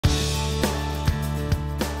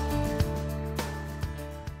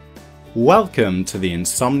Welcome to the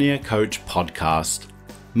Insomnia Coach podcast.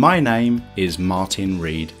 My name is Martin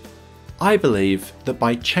Reed. I believe that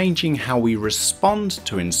by changing how we respond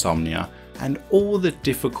to insomnia and all the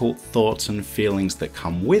difficult thoughts and feelings that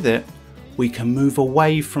come with it, we can move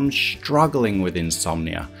away from struggling with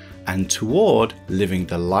insomnia and toward living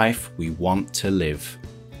the life we want to live.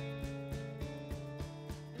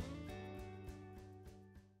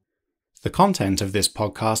 The content of this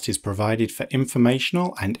podcast is provided for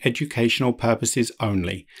informational and educational purposes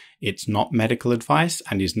only. It's not medical advice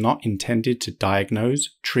and is not intended to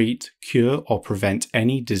diagnose, treat, cure, or prevent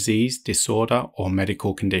any disease, disorder, or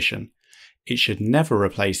medical condition. It should never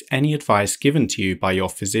replace any advice given to you by your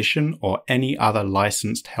physician or any other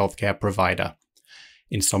licensed healthcare provider.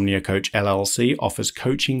 Insomnia Coach LLC offers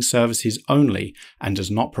coaching services only and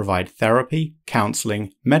does not provide therapy,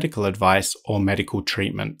 counseling, medical advice, or medical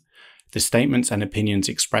treatment. The statements and opinions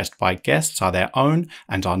expressed by guests are their own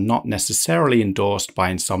and are not necessarily endorsed by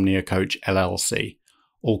Insomnia Coach LLC.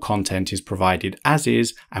 All content is provided as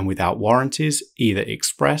is and without warranties, either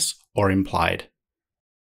express or implied.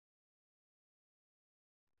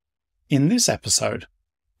 In this episode,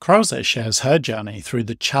 Kreuza shares her journey through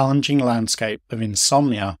the challenging landscape of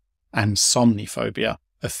insomnia and somniphobia,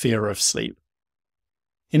 a fear of sleep.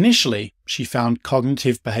 Initially, she found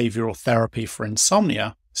cognitive behavioral therapy for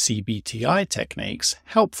insomnia, CBT-I techniques,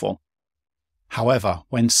 helpful. However,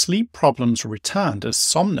 when sleep problems returned as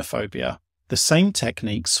somniphobia, the same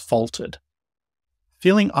techniques faltered.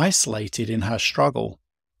 Feeling isolated in her struggle,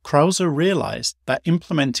 Kreuza realized that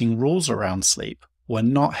implementing rules around sleep were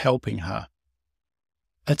not helping her.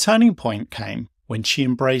 A turning point came when she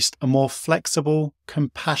embraced a more flexible,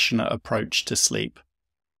 compassionate approach to sleep.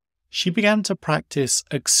 She began to practice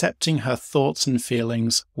accepting her thoughts and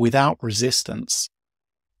feelings without resistance.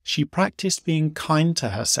 She practiced being kind to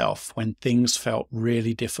herself when things felt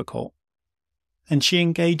really difficult. And she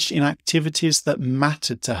engaged in activities that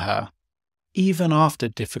mattered to her, even after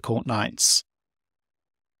difficult nights.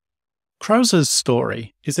 Kreuza's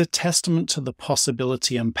story is a testament to the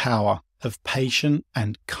possibility and power of patient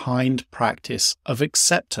and kind practice of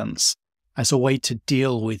acceptance as a way to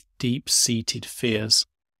deal with deep-seated fears.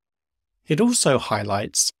 It also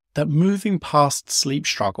highlights that moving past sleep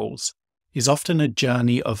struggles is often a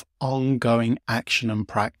journey of ongoing action and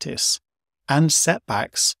practice, and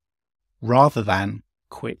setbacks, rather than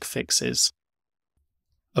quick fixes.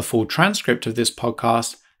 A full transcript of this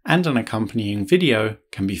podcast and an accompanying video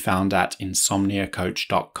can be found at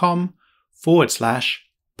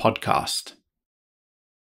insomniacoach.com/podcast.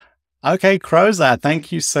 Okay, Kreuza,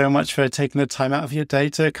 thank you so much for taking the time out of your day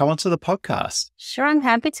to come onto the podcast. Sure, I'm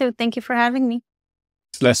happy to. Thank you for having me.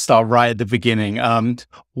 Let's start right at the beginning.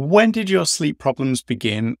 When did your sleep problems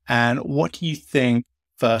begin, and what do you think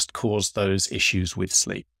first caused those issues with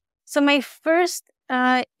sleep? So my first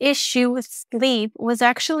issue with sleep was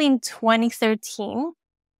actually in 2013,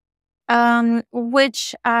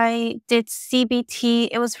 which I did CBT.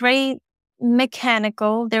 It was very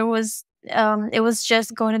mechanical. It was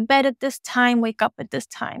just going to bed at this time, wake up at this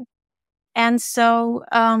time. And so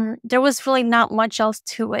there was really not much else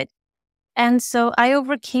to it. And so I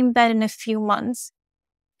overcame that in a few months.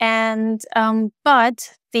 And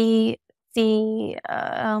but the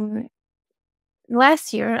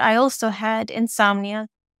last year I also had insomnia,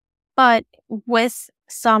 but with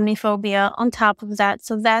somniphobia on top of that.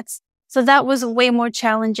 So that was way more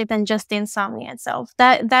challenging than just the insomnia itself.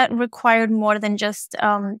 That required more than just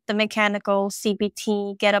the mechanical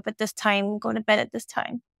CBT, get up at this time, go to bed at this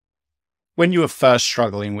time. When you were first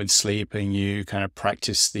struggling with sleep and you kind of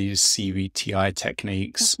practiced these CBT-I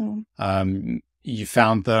techniques, you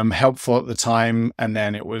found them helpful at the time, and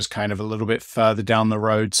then it was kind of a little bit further down the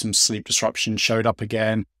road, some sleep disruption showed up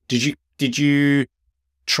again. Did you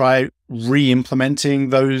try re-implementing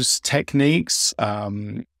those techniques?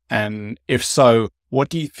 And if so, what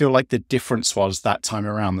do you feel like the difference was that time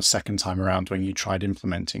around, the second time around when you tried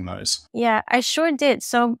implementing those? Yeah, I sure did.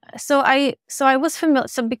 So I was familiar.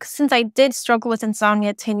 So because since I did struggle with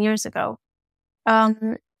insomnia 10 years ago,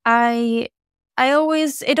 it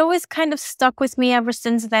always kind of stuck with me ever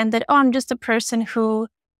since then that, I'm just a person who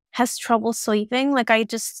has trouble sleeping.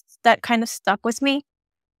 That kind of stuck with me.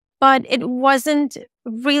 But it wasn't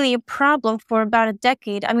really a problem for about a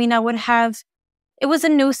decade. I mean, it was a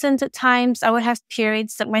nuisance at times. I would have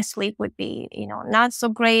periods that my sleep would be, not so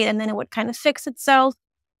great, and then it would kind of fix itself.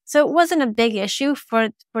 So it wasn't a big issue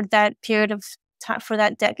for that period of time, for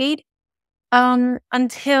that decade,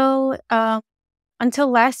 until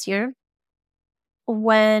last year,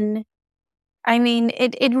 when I mean,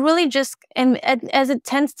 it really just, and as it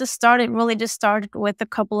tends to start, it really just started with a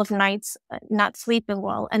couple of nights not sleeping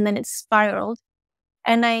well, and then it spiraled.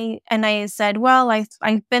 And I said, well,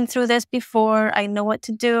 I've been through this before. I know what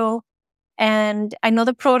to do, and I know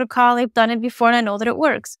the protocol. I've done it before, and I know that it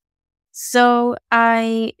works. So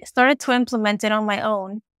I started to implement it on my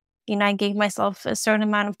own. I gave myself a certain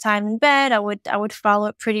amount of time in bed. I would follow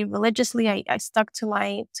it pretty religiously. I stuck to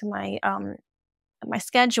my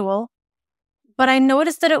schedule, but I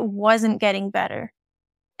noticed that it wasn't getting better.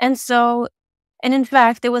 And so, and in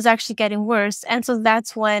fact, it was actually getting worse. And so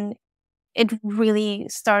that's when it really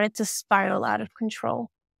started to spiral out of control.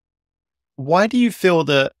 Why do you feel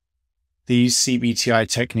that these CBT-I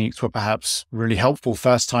techniques were perhaps really helpful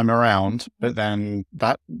first time around, but then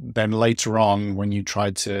later on, when you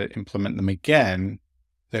tried to implement them again,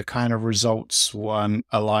 the kind of results weren't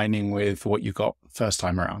aligning with what you got first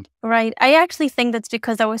time around? Right. I actually think that's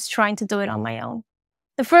because I was trying to do it on my own.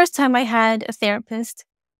 The first time I had a therapist,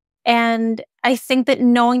 and I think that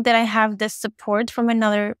knowing that I have this support from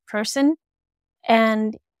another person,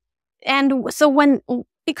 and so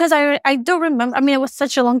because I do remember, I mean, it was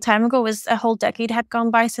such a long time ago. It was a whole decade had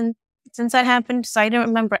gone by since that happened, so I don't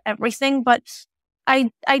remember everything. But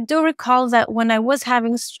I do recall that when I was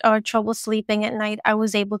having trouble sleeping at night, I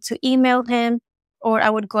was able to email him, or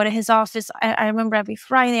I would go to his office. I remember every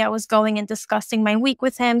Friday I was going and discussing my week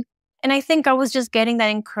with him. And I think I was just getting that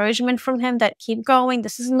encouragement from him that keep going.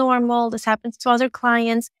 This is normal. This happens to other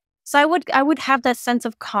clients. So I would have that sense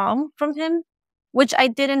of calm from him, which I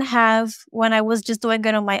didn't have when I was just doing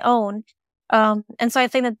it on my own. And so I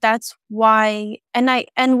think that that's why,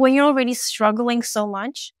 and when you're already struggling so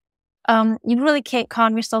much, you really can't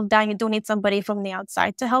calm yourself down. You do need somebody from the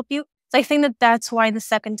outside to help you. So I think that that's why the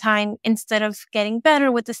second time, instead of getting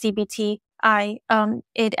better with the CBT-I,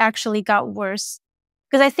 it actually got worse.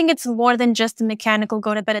 Because I think it's more than just a mechanical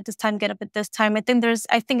go to bed at this time, get up at this time. I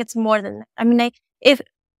think it's more than that. I mean, if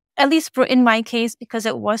at least in my case, because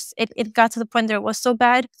it got to the point that it was so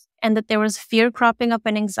bad and that there was fear cropping up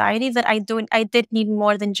and anxiety, that I did need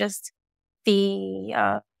more than just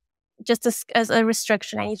as a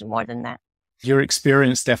restriction. I needed more than that. Your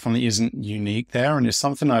experience definitely isn't unique there. And it's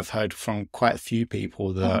something I've heard from quite a few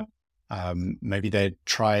people that maybe they'd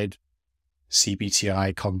tried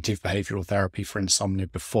CBT-I, cognitive behavioral therapy for insomnia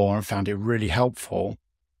before, and found it really helpful.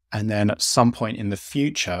 And then at some point in the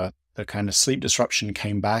future, the kind of sleep disruption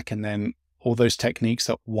came back, and then all those techniques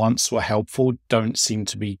that once were helpful don't seem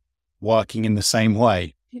to be working in the same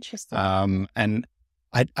way. Interesting. And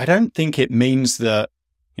I don't think it means that,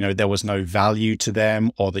 there was no value to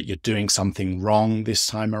them or that you're doing something wrong this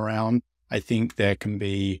time around. I think there can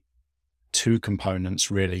be two components,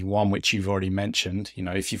 really. One, which you've already mentioned,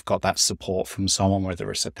 if you've got that support from someone, whether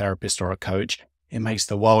it's a therapist or a coach, it makes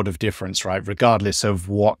the world of difference, right? Regardless of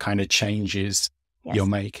what kind of changes you're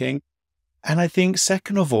making. And I think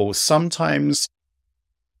second of all, sometimes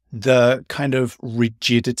the kind of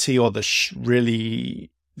rigidity or the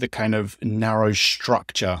kind of narrow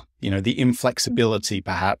structure, the inflexibility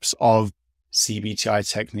perhaps of CBT-I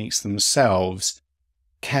techniques themselves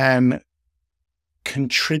can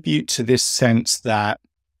contribute to this sense that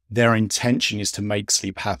their intention is to make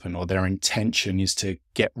sleep happen, or their intention is to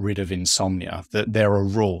get rid of insomnia, that there are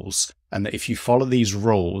rules, and that if you follow these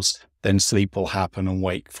rules, then sleep will happen and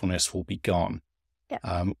wakefulness will be gone.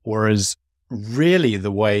 Yeah. Whereas really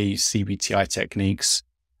the way CBT-I techniques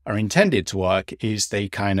are intended to work is they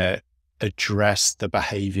kind of address the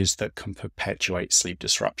behaviors that can perpetuate sleep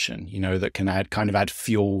disruption, that can add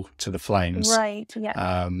fuel to the flames. Right.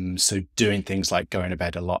 Yeah. So doing things like going to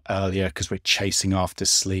bed a lot earlier because we're chasing after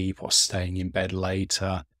sleep, or staying in bed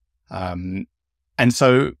later. And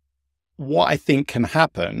so what I think can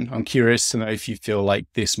happen, I'm curious to know if you feel like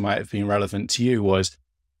this might have been relevant to you, was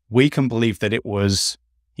we can believe that it was,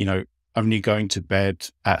 only going to bed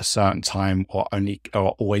at a certain time, or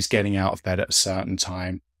always getting out of bed at a certain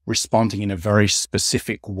time, responding in a very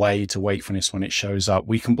specific way to wakefulness when it shows up.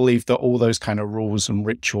 We can believe that all those kind of rules and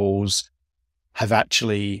rituals have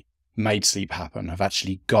actually made sleep happen, have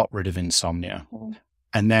actually got rid of insomnia.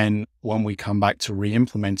 And then when we come back to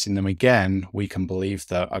re-implementing them again, we can believe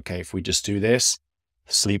that, okay, if we just do this,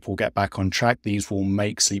 sleep will get back on track. These will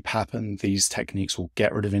make sleep happen. These techniques will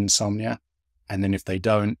get rid of insomnia. And then if they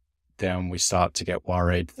don't, then we start to get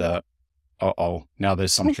worried that, now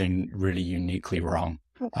there's something really uniquely wrong.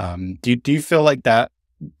 Do you feel like that?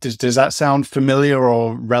 Does that sound familiar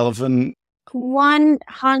or relevant?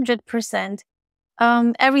 100%.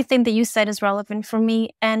 Everything that you said is relevant for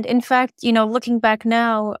me. And in fact, looking back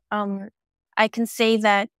now, I can say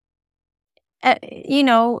that you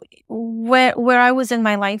know, where I was in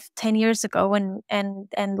my life 10 years ago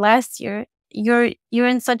and last year, you're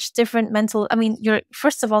in such different mental. I mean, you're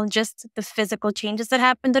first of all just the physical changes that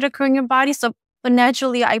happen that occur in your body. So, but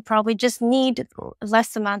naturally, I probably just need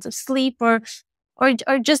less amounts of sleep, or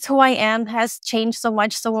just who I am has changed so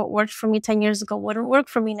much. So what worked for me 10 years ago wouldn't work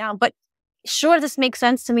for me now. But sure, this makes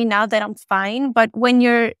sense to me now that I'm fine. But when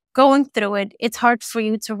you're going through it, it's hard for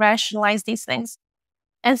you to rationalize these things.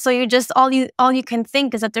 And so you just all you can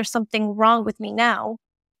think is that there's something wrong with me now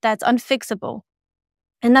that's unfixable.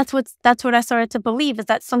 And that's what I started to believe, is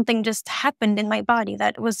that something just happened in my body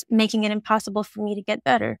that was making it impossible for me to get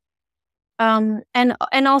better. And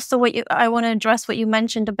also I want to address what you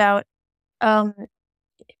mentioned um,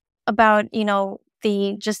 about, you know,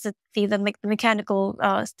 the mechanical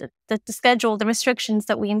the schedule, the restrictions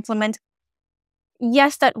that we implement.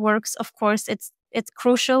 Yes, that works. Of course, it's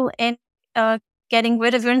crucial in getting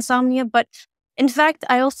rid of your insomnia. But in fact,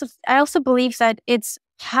 I also believe that it's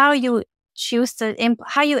how you choose to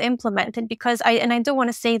how you implement it. Because I do want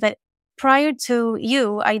to say that prior to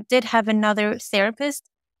you, I did have another therapist,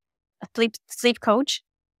 a sleep coach,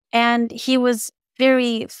 and he was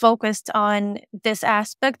very focused on this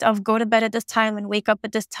aspect of go to bed at this time and wake up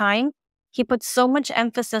at this time. He put so much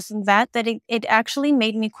emphasis on that it actually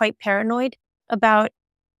made me quite paranoid about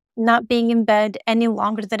not being in bed any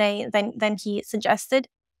longer than he suggested.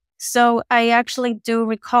 So I actually do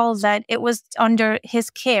recall that it was under his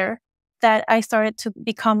care that I started to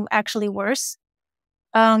become actually worse.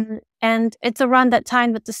 And it's around that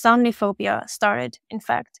time that the somniphobia started, in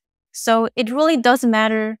fact. So it really does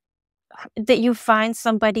matter that you find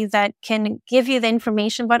somebody that can give you the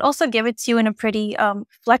information, but also give it to you in a pretty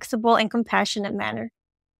flexible and compassionate manner.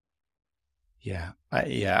 Yeah,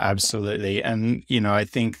 yeah, absolutely. And, you know, I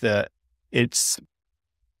think it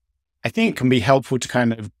can be helpful to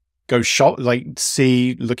kind of go shop, like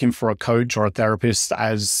looking for a coach or a therapist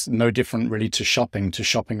as no different really to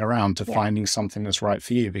shopping around, to finding something that's right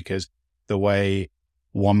for you, because the way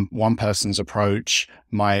one person's approach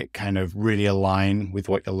might kind of really align with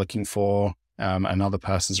what you're looking for. Another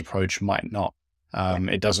person's approach might not.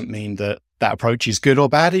 It doesn't mean that approach is good or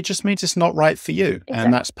bad. It just means it's not right for you. Exactly.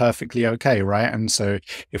 And that's perfectly okay, right? And so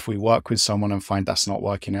if we work with someone and find that's not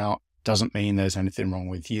working out, doesn't mean there's anything wrong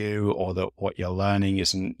with you or that what you're learning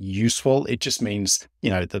isn't useful. It just means, you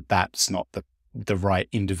know, that that's not the right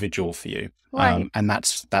individual for you. Right. And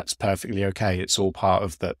that's perfectly okay. It's all part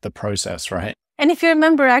of the process, right? And if you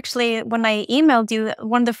remember, actually, when I emailed you,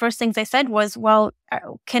 one of the first things I said was, well,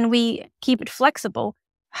 can we keep it flexible?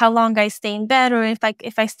 How long I stay in bed, or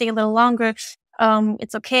if I stay a little longer,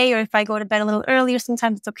 it's okay. Or if I go to bed a little earlier,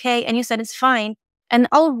 sometimes it's okay. And you said it's fine. And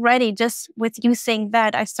already just with you saying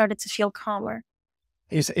that, I started to feel calmer.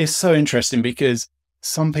 It's so interesting because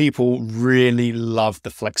some people really love the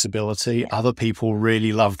flexibility. Other people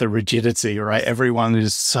really love the rigidity, right? Everyone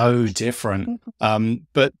is so different.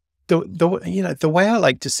 But the way I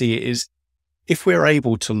like to see it is, if we're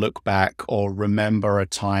able to look back or remember a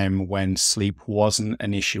time when sleep wasn't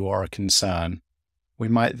an issue or a concern, we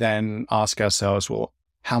might then ask ourselves, well,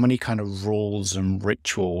 how many kind of rules and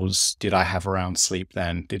rituals did I have around sleep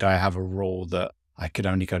then? Did I have a rule that I could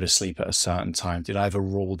only go to sleep at a certain time? Did I have a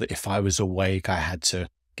rule that if I was awake, I had to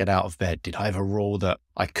get out of bed? Did I have a rule that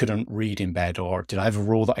I couldn't read in bed? Or did I have a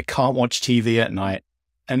rule that I can't watch TV at night?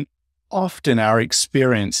 And often our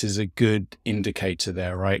experience is a good indicator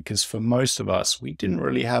there, right? Because for most of us, we didn't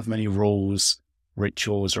really have many rules,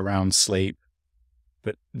 rituals around sleep.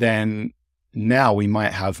 But then now we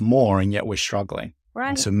might have more, and yet we're struggling. Right.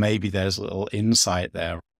 And so maybe there's a little insight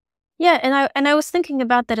there. Yeah, and I was thinking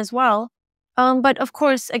about that as well. But of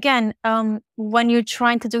course, again, when you're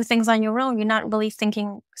trying to do things on your own, you're not really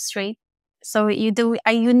thinking straight. So you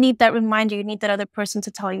need that reminder. You need that other person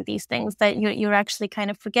to tell you these things that you're actually kind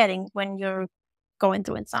of forgetting when you're going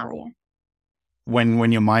through insomnia.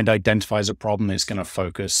 When your mind identifies a problem, it's going to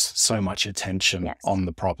focus so much attention on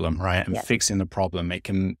the problem, right? And fixing the problem,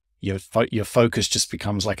 your focus just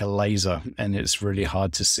becomes like a laser, and it's really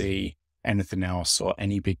hard to see anything else or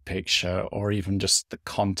any big picture or even just the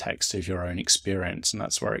context of your own experience. And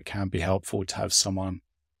that's where it can be helpful to have someone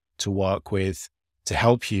to work with, to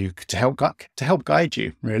help guide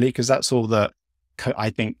you, really, because that's all that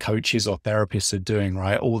I think coaches or therapists are doing,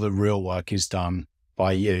 right? All the real work is done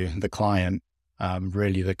by you, the client.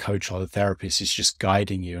 Really, the coach or the therapist is just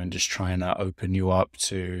guiding you and just trying to open you up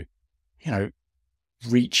to, you know,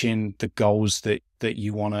 reaching the goals that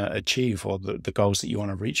you want to achieve, or the goals that you want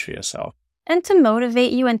to reach for yourself. And to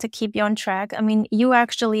motivate you and to keep you on track. I mean, you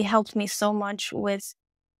actually helped me so much with,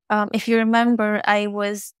 if you remember, I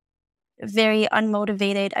was very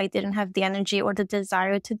unmotivated. I didn't have the energy or the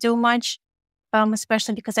desire to do much,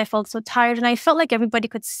 especially because I felt so tired. And I felt like everybody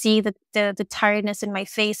could see the tiredness in my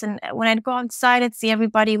face. And when I'd go outside, I'd see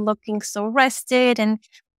everybody looking so rested and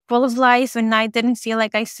full of life. And I didn't feel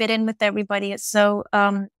like I fit in with everybody. So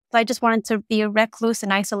I just wanted to be a recluse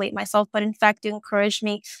and isolate myself. But in fact, you encouraged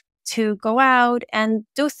me to go out and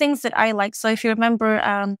do things that I like. So if you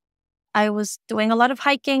remember, I was doing a lot of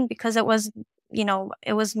hiking because it was,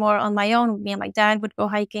 it was more on my own. Me and my dad would go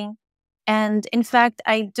hiking. And in fact,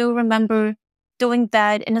 I do remember doing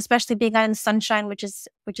that, and especially being out in the sunshine, which is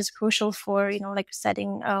crucial for, like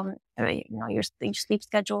setting, your sleep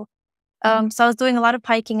schedule. So I was doing a lot of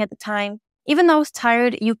hiking at the time. Even though I was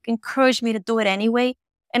tired, you encouraged me to do it anyway.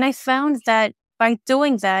 And I found that by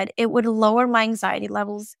doing that, it would lower my anxiety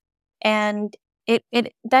levels. And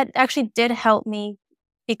that actually did help me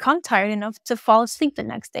become tired enough to fall asleep the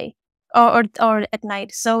next day or at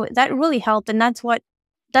night. So that really helped. And that's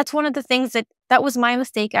one of the things that was my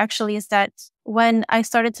mistake, actually, is that when I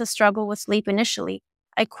started to struggle with sleep initially,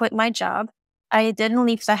 I quit my job. I didn't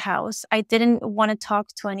leave the house. I didn't want to talk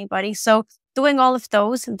to anybody. So doing all of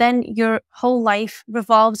those, then your whole life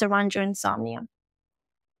revolves around your insomnia.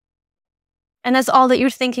 And that's all that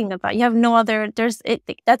you're thinking about. You have no other,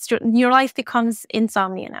 your life becomes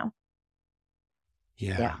insomnia now.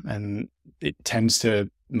 Yeah. And it tends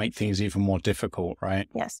to make things even more difficult, right?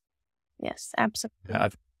 Yes,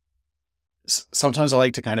 absolutely. Sometimes I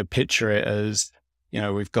like to kind of picture it as,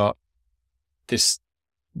 we've got this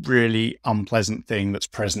really unpleasant thing that's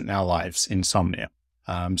present in our lives, insomnia.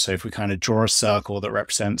 So if we kind of draw a circle that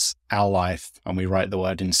represents our life and we write the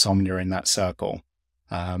word insomnia in that circle,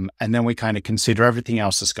 and then we kind of consider everything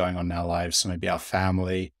else that's going on in our lives. So maybe our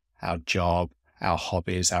family, our job, our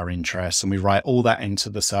hobbies, our interests, and we write all that into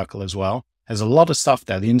the circle as well. There's a lot of stuff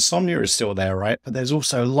there. The insomnia is still there, right? But there's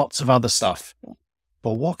also lots of other stuff.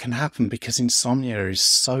 But what can happen, because insomnia is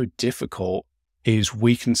so difficult, is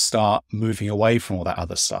we can start moving away from all that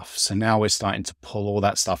other stuff. So now we're starting to pull all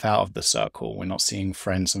that stuff out of the circle. We're not seeing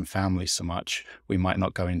friends and family so much. We might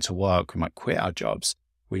not go into work. We might quit our jobs.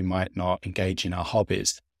 We might not engage in our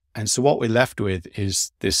hobbies. And so what we're left with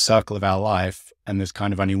is this circle of our life, and there's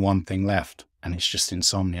kind of only one thing left, and it's just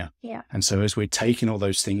insomnia. Yeah. And so as we're taking all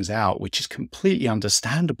those things out, which is completely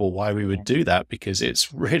understandable why we would do that, because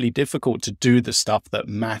it's really difficult to do the stuff that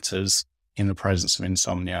matters in the presence of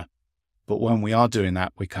insomnia. But when we are doing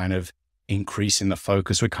that, we're kind of increasing the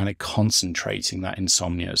focus. We're kind of concentrating that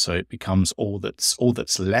insomnia. So it becomes all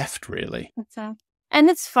that's left, really. And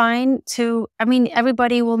it's fine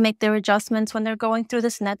everybody will make their adjustments when they're going through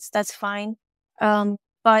this, and that's fine.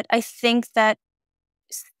 But I think that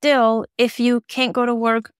still, if you can't go to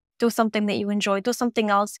work, do something that you enjoy, do something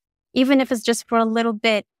else, even if it's just for a little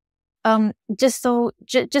bit, just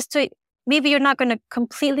to, maybe you're not going to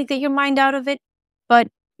completely get your mind out of it, but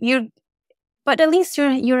at least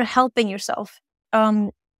you're helping yourself,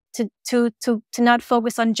 to not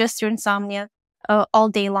focus on just your insomnia, all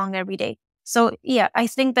day long, every day. So yeah, I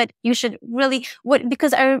think that you should really,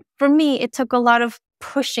 because for me, it took a lot of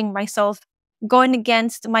pushing myself, going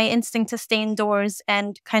against my instinct to stay indoors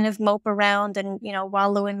and kind of mope around and,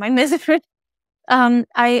 wallow in my misery.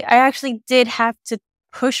 I actually did have to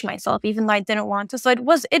push myself, even though I didn't want to. So it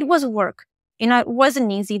was work. It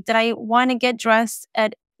wasn't easy. Did I want to get dressed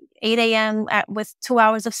at 8 a.m. with 2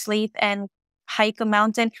 hours of sleep and hike a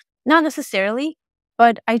mountain? Not necessarily.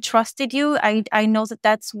 But I trusted you. I know that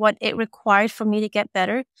that's what it required for me to get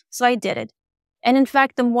better. So I did it. And in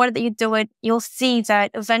fact, the more that you do it, you'll see that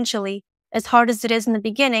eventually, as hard as it is in the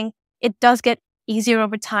beginning, it does get easier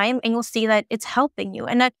over time, and you'll see that it's helping you.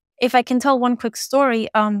 And if I can tell one quick story,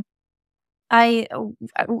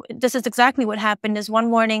 this is exactly what happened. Is one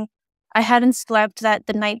morning, I hadn't slept that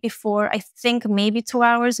the night before. I think maybe 2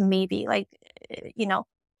 hours, maybe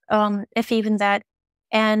if even that.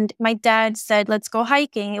 And my dad said, "Let's go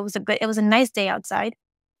hiking." It was a nice day outside.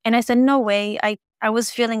 And I said, "No way." I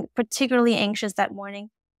was feeling particularly anxious that morning.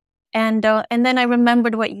 And then I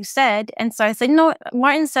remembered what you said. And so I said, "No,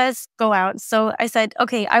 Martin says go out." So I said,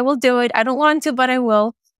 "Okay, I will do it. I don't want to, but I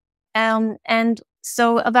will." And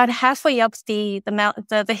so about halfway up the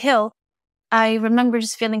hill, I remember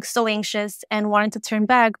just feeling so anxious and wanting to turn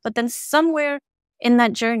back. But then somewhere in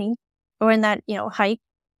that journey, or in that, hike,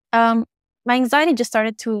 my anxiety just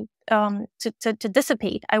started to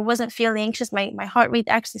dissipate. I wasn't feeling anxious. My heart rate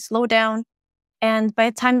actually slowed down. And by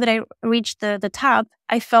the time that I reached the top,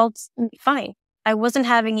 I felt fine. I wasn't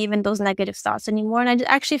having even those negative thoughts anymore. And I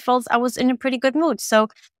actually felt I was in a pretty good mood. So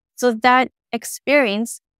that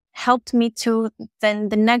experience helped me to then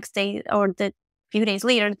the next day, or few days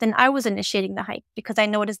later, then I was initiating the hike because I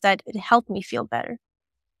noticed that it helped me feel better.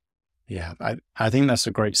 Yeah, I think that's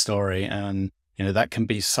a great story. And, that can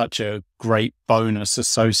be such a great bonus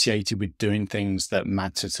associated with doing things that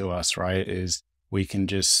matter to us, right? Is we can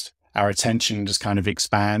our attention just kind of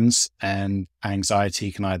expands and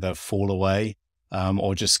anxiety can either fall away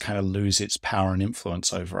or just kind of lose its power and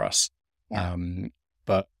influence over us. Yeah.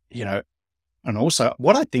 But, and also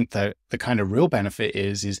what I think the kind of real benefit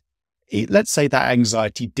is let's say that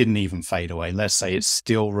anxiety didn't even fade away. Let's say it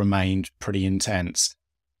still remained pretty intense.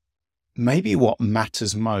 Maybe what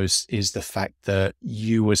matters most is the fact that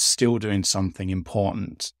you were still doing something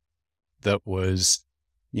important that was,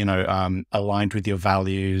 aligned with your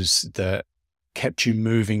values, that kept you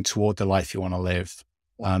moving toward the life you want to live,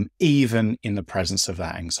 even in the presence of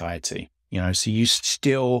that anxiety. So you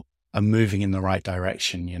still are moving in the right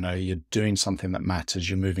direction. You're doing something that matters.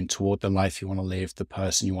 You're moving toward the life you want to live, the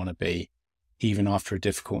person you want to be, even after a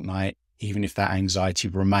difficult night, even if that anxiety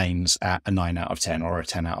remains at a 9 out of 10 or a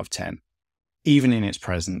 10 out of 10. Even in its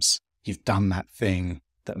presence, you've done that thing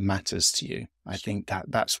that matters to you. I think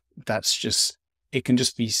that's it can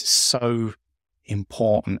just be so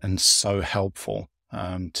important and so helpful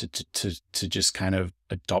to just kind of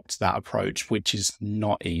adopt that approach, which is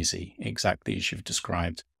not easy, exactly as you've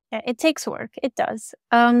described. Yeah, it takes work. It does.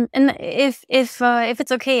 And if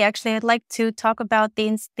it's okay, actually, I'd like to talk about the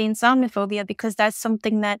insomniphobia because that's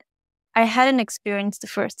something that I hadn't experienced the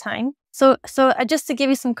first time. So just to give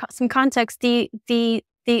you some context, the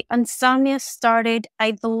insomnia started,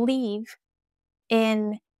 I believe,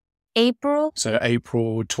 in April. So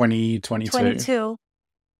April 2022.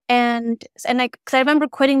 And because I remember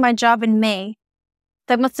quitting my job in May.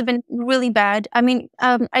 That must have been really bad. I mean,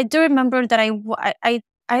 I do remember that I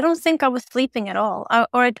don't think I was sleeping at all,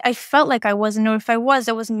 I felt like I wasn't, or if I was,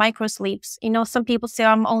 it was micro sleeps. Some people say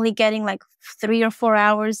I'm only getting like 3 or 4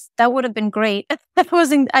 hours. That would have been great.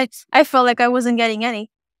 I felt like I wasn't getting any.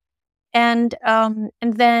 And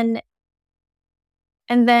then,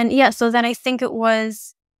 yeah, so then I think it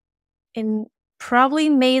was in probably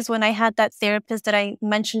May is when I had that therapist that I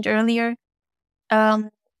mentioned earlier.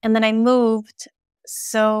 And then I moved.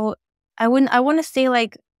 So I want to say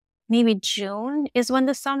like maybe June is when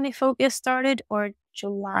the somniphobia started, or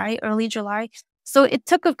July, early July. So it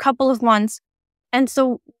took a couple of months. And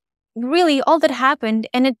so really all that happened,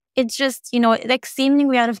 and it just, like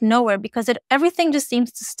seemingly out of nowhere, because everything just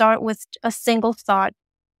seems to start with a single thought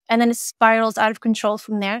and then it spirals out of control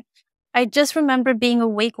from there. I just remember being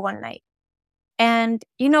awake one night. And,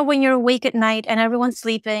 when you're awake at night and everyone's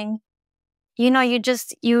sleeping, you're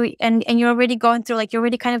already going through, like, you're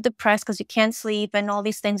already kind of depressed because you can't sleep and all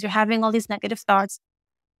these things. You're having all these negative thoughts.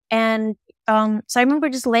 And so I remember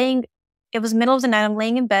just it was middle of the night, I'm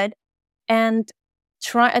laying in bed and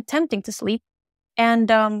attempting to sleep.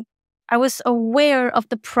 And I was aware of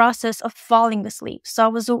the process of falling asleep. So I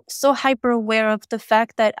was so hyper aware of the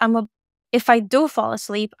fact that if I do fall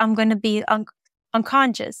asleep, I'm going to be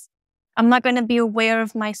unconscious. I'm not going to be aware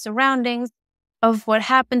of my surroundings, of what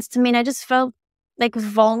happens to me. And I just felt like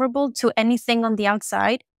vulnerable to anything on the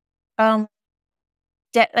outside, that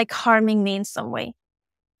like harming me in some way.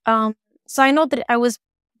 So I know that I was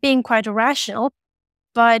being quite irrational,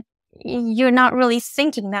 but you're not really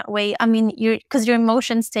thinking that way. I mean, because your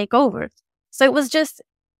emotions take over. So it was just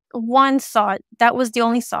one thought. That was the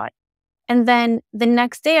only thought. And then the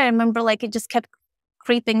next day, I remember like it just kept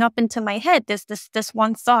creeping up into my head, this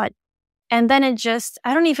one thought. And then it just,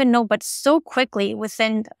 I don't even know, but so quickly,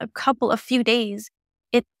 within a few days,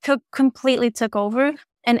 it completely took over.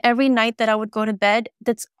 And every night that I would go to bed,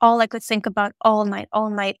 that's all I could think about all night.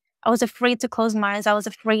 I was afraid to close my eyes. I was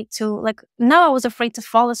afraid now I was afraid to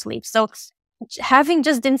fall asleep. So having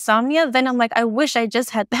just insomnia, then I'm like, I wish I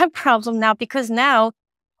just had that problem now, because now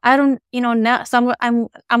I don't, now I'm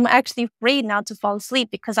actually afraid now to fall asleep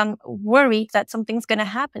because I'm worried that something's going to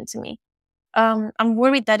happen to me. I'm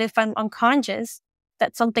worried that if I'm unconscious,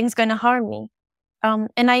 that something's going to harm me.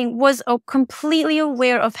 And I was completely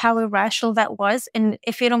aware of how irrational that was. And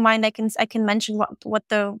if you don't mind, I can mention what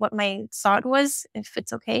my thought was, if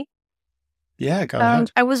it's okay. Yeah, go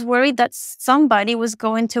ahead. I was worried that somebody was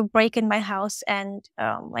going to break in my house and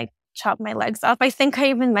like chop my legs off. I think I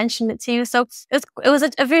even mentioned it to you. So it was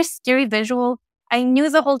a very scary visual. I knew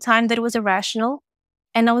the whole time that it was irrational,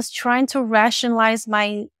 and I was trying to rationalize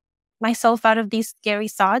myself out of these scary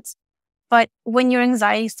thoughts. But when your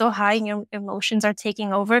anxiety is so high and your emotions are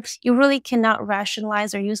taking over, you really cannot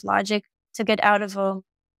rationalize or use logic to get out of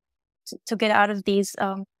these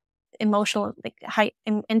emotional, like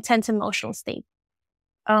intense emotional state.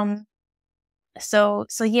 So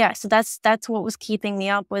that's what was keeping me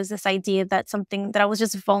up, was this idea that something, that I was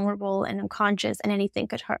just vulnerable and unconscious and anything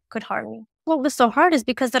could harm me. What was so hard is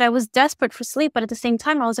because that I was desperate for sleep, but at the same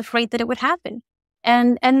time I was afraid that it would happen.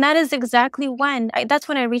 And that is exactly when that's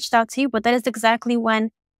when I reached out to you. But that is exactly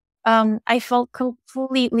when I felt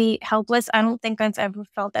completely helpless. I don't think I've ever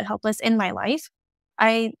felt that helpless in my life.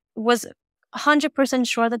 I was 100%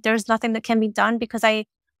 sure that there's nothing that can be done, because I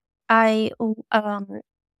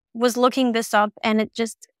was looking this up and it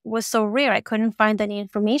just was so rare. I couldn't find any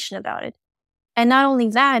information about it. And not only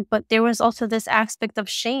that, but there was also this aspect of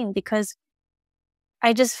shame, because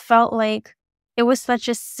I just felt like it was such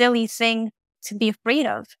a silly thing to be afraid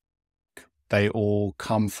of. They all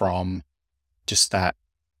come from just that,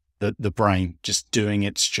 the brain just doing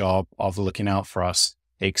its job of looking out for us,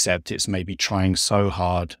 except it's maybe trying so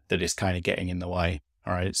hard that it's kind of getting in the way.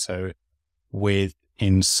 All right. So with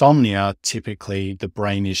insomnia, typically the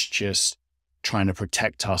brain is just trying to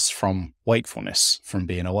protect us from wakefulness, from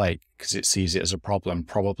being awake, because it sees it as a problem.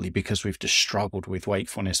 Probably because we've just struggled with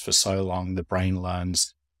wakefulness for so long, the brain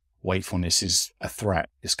learns wakefulness is a threat.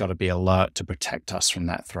 It's got to be alert to protect us from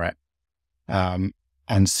that threat. And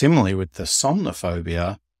similarly with the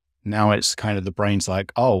somniphobia, now it's kind of the brain's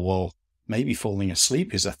like, oh, well, maybe falling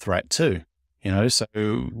asleep is a threat too. So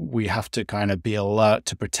we have to kind of be alert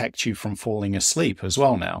to protect you from falling asleep as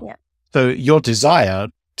well now. Yeah. So your desire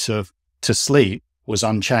to sleep was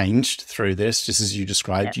unchanged through this, just as you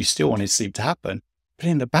described. Yeah. You still wanted sleep to happen. But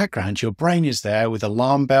in the background, your brain is there with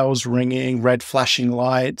alarm bells ringing, red flashing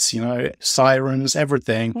lights, sirens,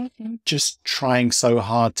 everything, just trying so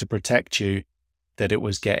hard to protect you that it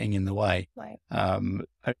was getting in the way. Right.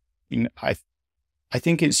 I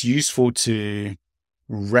think it's useful to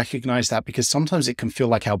recognize that, because sometimes it can feel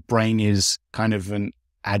like our brain is kind of an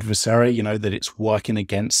adversary, that it's working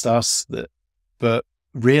against us, but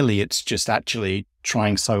really it's just actually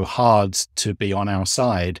trying so hard to be on our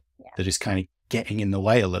side that it's kind of getting in the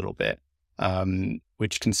way a little bit,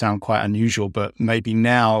 which can sound quite unusual. But maybe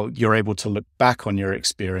now you're able to look back on your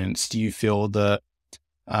experience. Do you feel that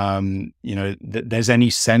there's any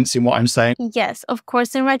sense in what I'm saying? Yes, of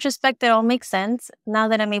course. In retrospect, it all makes sense. Now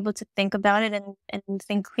that I'm able to think about it and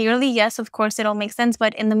think clearly, yes, of course, it all makes sense.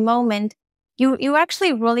 But in the moment, you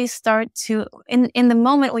actually really start to, in the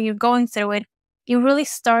moment when you're going through it, you really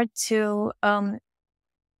start to,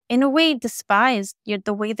 in a way, despise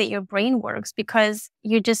the way that your brain works, because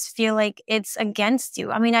you just feel like it's against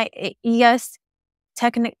you. I mean, yes,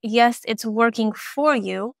 it's working for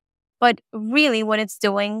you, but really what it's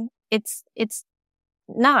doing, it's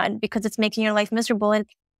not, because it's making your life miserable.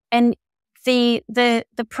 And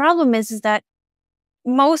the problem is that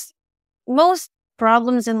most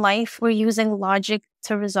problems in life we're using logic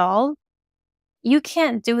to resolve. You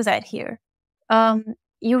can't do that here.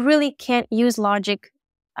 You really can't use logic.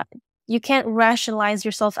 You can't rationalize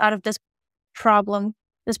yourself out of this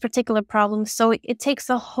particular problem. So it takes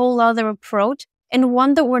a whole other approach, and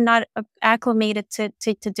one that we're not acclimated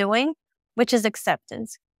to doing, which is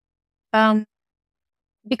acceptance.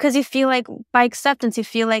 Because you feel like, by acceptance, you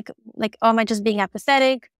feel like, oh, am I just being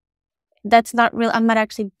apathetic? That's not real. I'm not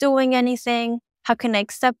actually doing anything. How can I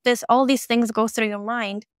accept this? All these things go through your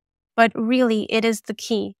mind, but really it is the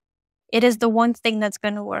key. It is the one thing that's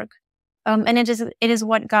going to work. And it is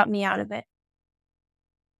what got me out of it.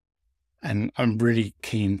 And I'm really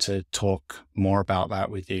keen to talk more about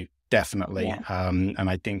that with you. Definitely. Yeah. And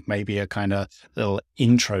I think maybe a kind of little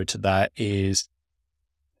intro to that is,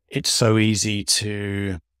 it's so easy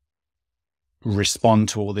to respond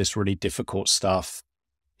to all this really difficult stuff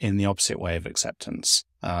in the opposite way of acceptance,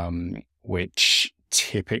 which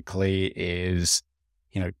typically is,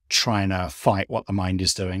 trying to fight what the mind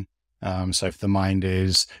is doing. So if the mind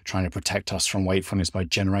is trying to protect us from wakefulness by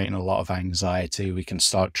generating a lot of anxiety, we can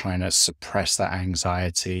start trying to suppress that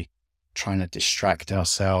anxiety, trying to distract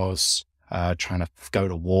ourselves, trying to go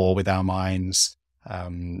to war with our minds.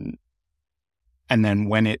 And then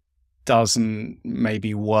when it doesn't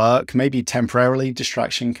maybe work, maybe temporarily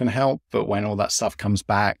distraction can help, but when all that stuff comes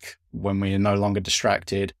back, when we are no longer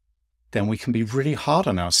distracted, then we can be really hard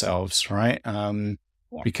on ourselves, right?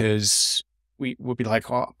 Because we would be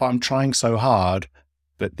like, oh, but I'm trying so hard,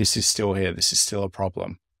 but this is still here. This is still a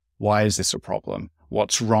problem. Why is this a problem?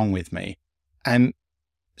 What's wrong with me? And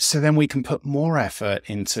so then we can put more effort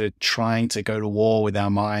into trying to go to war with our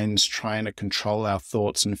minds, trying to control our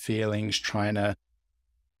thoughts and feelings, trying to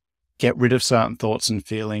get rid of certain thoughts and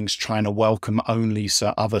feelings, trying to welcome only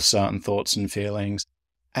other certain thoughts and feelings.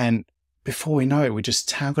 And before we know it, we're just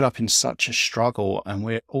tangled up in such a struggle, and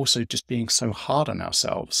we're also just being so hard on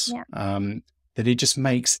ourselves, that it just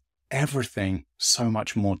makes everything so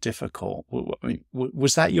much more difficult. I mean,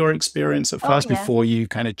 was that your experience at Oh, first yeah. before you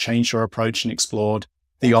kind of changed your approach and explored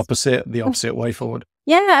the Yes. opposite way forward?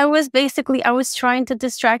 Yeah, I was trying to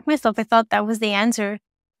distract myself. I thought that was the answer.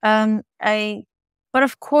 But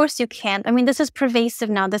of course you can't. I mean, this is pervasive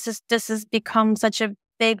now. This has become such a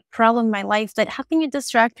big problem in my life that how can you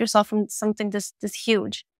distract yourself from something this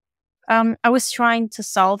huge? I was trying to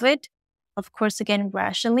solve it, of course, again,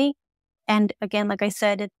 rationally. And again, like I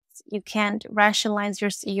said, you can't rationalize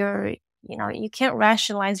you can't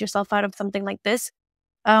rationalize yourself out of something like this.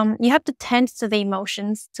 You have to tend to the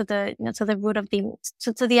emotions, to the root of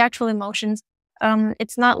to the actual emotions.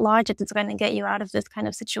 It's not logic that's going to get you out of this kind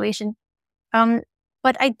of situation. Um,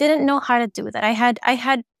 but I didn't know how to do that. I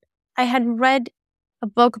had read a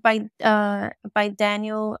book by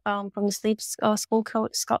Daniel from the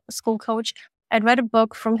school coach. I'd read a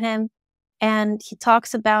book from him, and he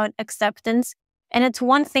talks about acceptance. And it's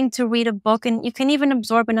one thing to read a book, and you can even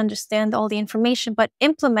absorb and understand all the information, but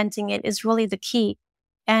implementing it is really the key.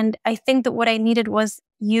 And I think that what I needed was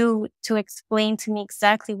you to explain to me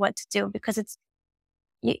exactly what to do, because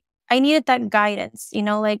y- I needed that guidance.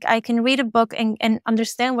 Like I can read a book and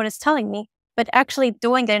understand what it's telling me, but actually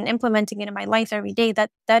doing it and implementing it in my life every day,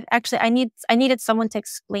 that actually I needed someone to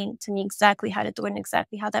explain to me exactly how to do it and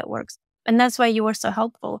exactly how that works. And that's why you were so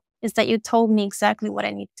helpful, is that you told me exactly what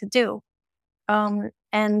I need to do.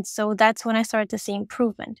 And so that's when I started to see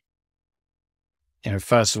improvement.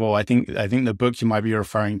 First of all, I think the book you might be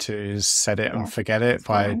referring to is "Set It and Yeah, Forget It" that's the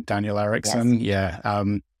by one. Daniel Yes. Erickson. Yeah,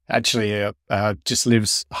 actually, just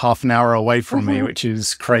lives half an hour away from me, which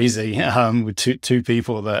is crazy. With two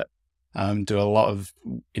people that do a lot of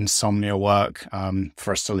insomnia work.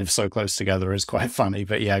 For us to live so close together is quite funny.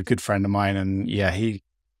 But yeah, a good friend of mine, and yeah,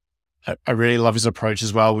 I really love his approach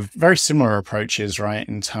as well. With very similar approaches, right?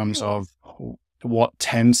 In terms of what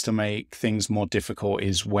tends to make things more difficult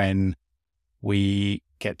is when we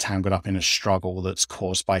get tangled up in a struggle that's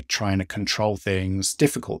caused by trying to control things,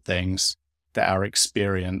 difficult things that our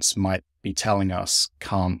experience might be telling us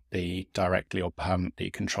can't be directly or permanently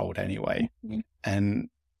controlled anyway. And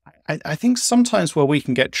I think sometimes where we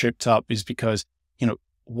can get tripped up is because,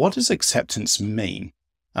 what does acceptance mean?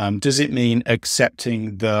 Does it mean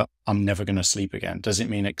accepting that I'm never going to sleep again? Does it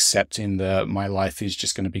mean accepting that my life is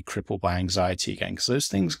just going to be crippled by anxiety again? Because those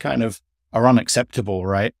things kind of are unacceptable,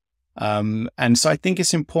 right? And so I think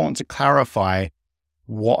it's important to clarify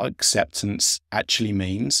what acceptance actually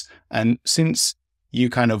means. And since you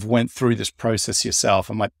kind of went through this process yourself,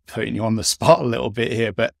 I might be putting you on the spot a little bit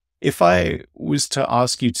here, but if I was to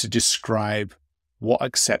ask you to describe what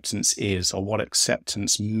acceptance is or what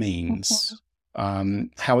acceptance means,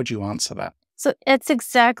 how would you answer that? So it's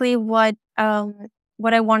exactly what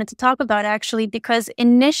I wanted to talk about, actually, because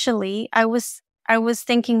initially I was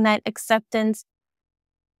thinking that acceptance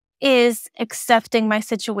is accepting my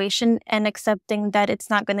situation and accepting that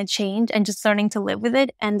it's not going to change and just learning to live with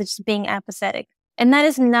it and just being apathetic. And that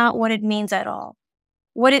is not what it means at all.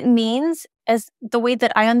 What it means, as the way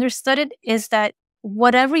that I understood it, is that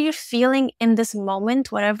whatever you're feeling in this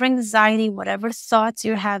moment, whatever anxiety, whatever thoughts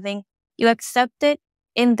you're having, you accept it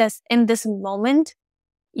in this moment.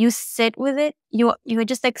 You sit with it. You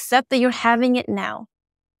just accept that you're having it now.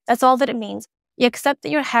 That's all that it means. You accept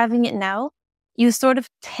that you're having it now. You sort of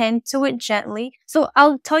tend to it gently. So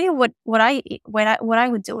I'll tell you what I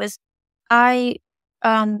would do is I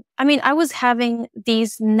I was having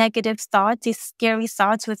these negative thoughts, these scary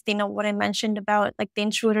thoughts with, what I mentioned about like the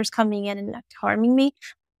intruders coming in and harming me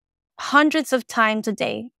hundreds of times a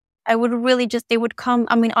day. I would really they would come,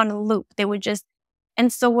 on a loop. They would just,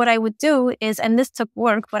 and so what I would do is, and this took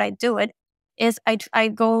work, but I'd do it, is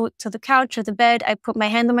I'd go to the couch or the bed, I put my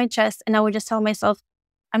hand on my chest, and I would just tell myself,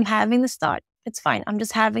 I'm having this thought. It's fine. I'm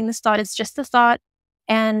just having this thought. It's just a thought.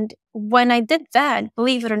 And when I did that,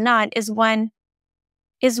 believe it or not, is when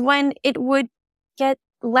it would get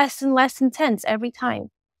less and less intense every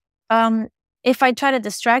time. If I try to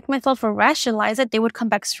distract myself or rationalize it, they would come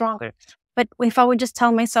back stronger. But if I would just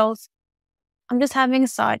tell myself, I'm just having a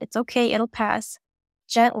thought, it's okay, it'll pass,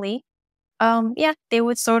 gently, they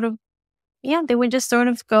would just sort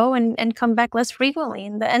of go and come back less frequently.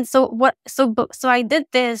 And so I did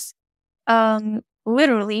this,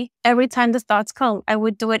 literally every time the thoughts come. I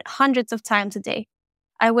would do it hundreds of times a day.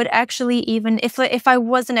 I would actually, even if I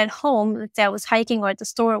wasn't at home, let's say I was hiking or at the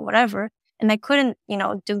store or whatever, and I couldn't,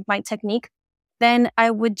 do my technique, then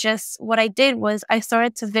what I did was I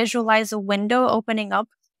started to visualize a window opening up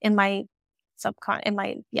in my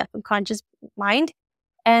subconscious mind,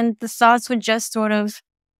 and the thoughts would just sort of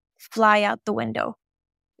fly out the window.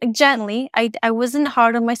 gently. I wasn't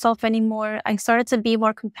hard on myself anymore. I started to be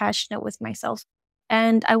more compassionate with myself.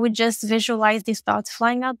 And I would just visualize these thoughts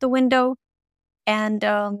flying out the window. And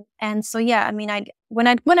so yeah, I mean, when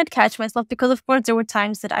I'd catch myself, because of course there were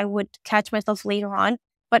times that I would catch myself later on,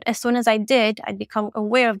 but as soon as I did, I'd become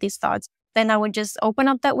aware of these thoughts. Then I would just open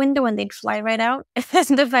up that window and they'd fly right out.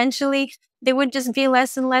 And eventually they would just be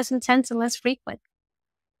less and less intense and less frequent.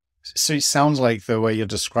 So it sounds like the way you're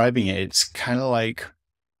describing it, it's kind of like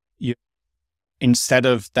you, instead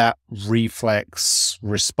of that reflex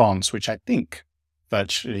response, which I think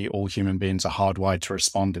virtually all human beings are hardwired to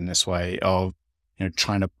respond in this way of,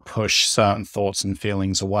 trying to push certain thoughts and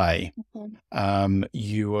feelings away.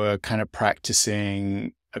 You were kind of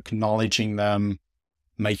practicing acknowledging them,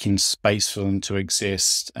 making space for them to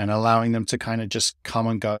exist, and allowing them to kind of just come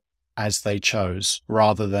and go as they chose,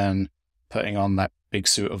 rather than putting on that big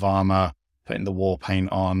suit of armor, putting the war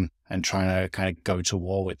paint on, and trying to kind of go to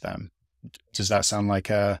war with them. Does that sound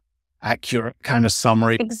like a accurate kind of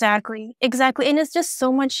summary? Exactly. And it's just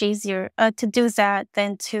so much easier to do that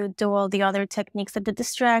than to do all the other techniques that are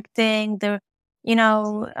distracting,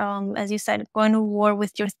 as you said, going to war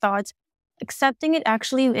with your thoughts. Accepting it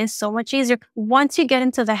actually is so much easier. Once you get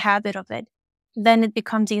into the habit of it, then it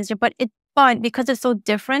becomes easier. But because it's so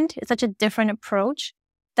different, it's such a different approach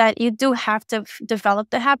that you do have to develop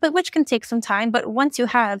the habit, which can take some time. But once you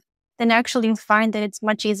have, then actually you find that it's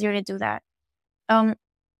much easier to do that.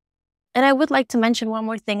 And I would like to mention one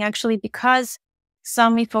more thing, actually, because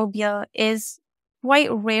somniphobia is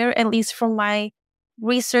quite rare, at least from my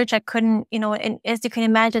research. I couldn't, and as you can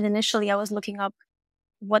imagine, initially I was looking up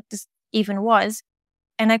what this even was,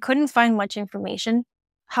 and I couldn't find much information.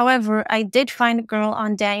 However, I did find a girl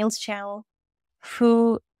on Daniel's channel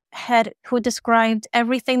who described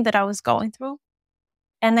everything that I was going through.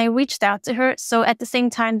 And I reached out to her. So at the same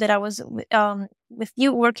time that I was with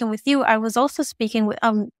you, working with you, I was also speaking with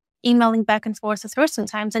emailing back and forth with her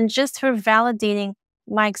sometimes, and just her validating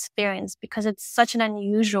my experience, because it's such an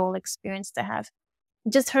unusual experience to have.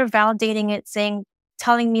 Just her validating it,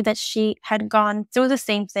 telling me that she had gone through the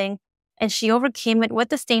same thing and she overcame it with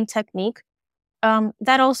the same technique.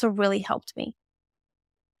 That also really helped me.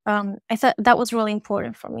 I thought that was really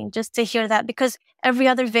important for me, just to hear that, because every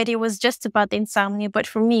other video was just about the insomnia, but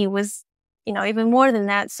for me it was, even more than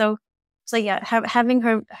that. So yeah, having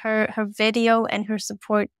her video and her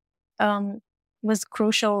support was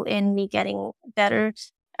crucial in me getting better.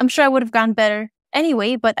 I'm sure I would have gone better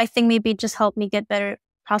anyway, but I think maybe it just helped me get better,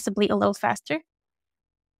 possibly a little faster.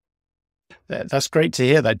 That's great to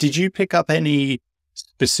hear that. Did you pick up any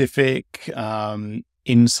specific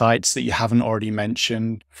insights that you haven't already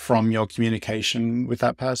mentioned from your communication with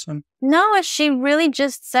that person? No, she really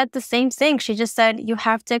just said the same thing. She just said, you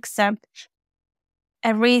have to accept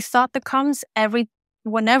every thought that comes,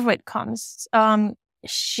 whenever it comes.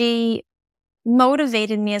 She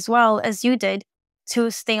motivated me as well, as you did, to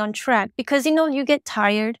stay on track, because, you get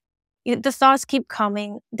tired. The thoughts keep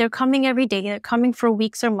coming. They're coming every day. They're coming for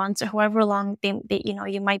weeks or months or however long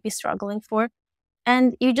you might be struggling for.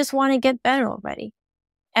 And you just want to get better already.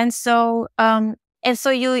 And so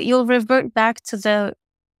you'll revert back to the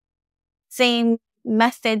same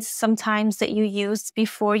methods sometimes that you used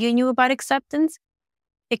before you knew about acceptance,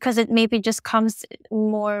 because it maybe just comes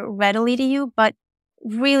more readily to you. But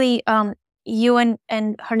really, you and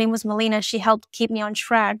her name was Melina, she helped keep me on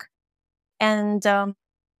track and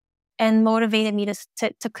motivated me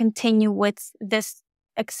to continue with this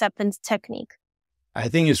acceptance technique. I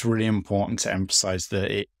think it's really important to emphasize that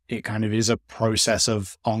it kind of is a process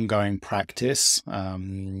of ongoing practice,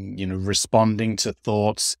 responding to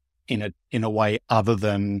thoughts in a way other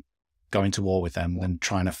than going to war with them and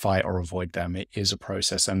trying to fight or avoid them. It is a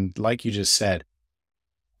process. And like you just said,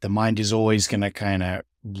 the mind is always going to kind of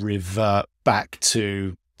revert back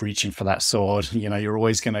to reaching for that sword. You're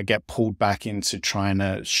always going to get pulled back into trying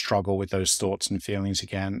to struggle with those thoughts and feelings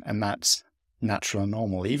again. And that's natural and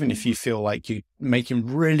normal. Even if you feel like you're making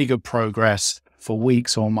really good progress for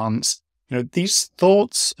weeks or months, these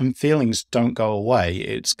thoughts and feelings don't go away.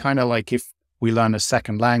 It's kind of like if we learn a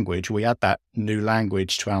second language, we add that new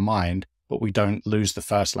language to our mind, but we don't lose the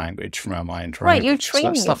first language from our mind, right? Right, you're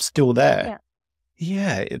training. So that stuff's still there.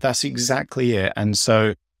 Yeah, that's exactly it. And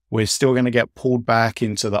so we're still going to get pulled back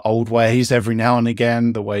into the old ways every now and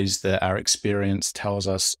again, the ways that our experience tells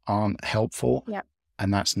us aren't helpful. Yeah.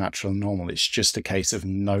 And that's natural and normal. It's just a case of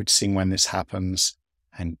noticing when this happens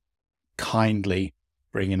and kindly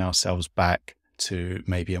bringing ourselves back to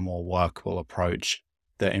maybe a more workable approach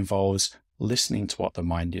that involves listening to what the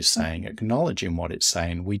mind is saying, acknowledging what it's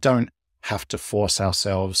saying. We don't have to force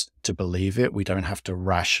ourselves to believe it. We don't have to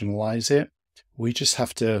rationalize it. we just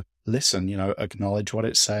have to listen, acknowledge what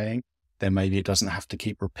it's saying. Then maybe it doesn't have to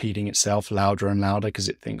keep repeating itself louder and louder because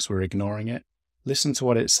it thinks we're ignoring it. Listen to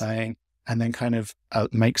what it's saying, and then kind of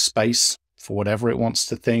make space for whatever it wants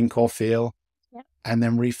to think or feel, and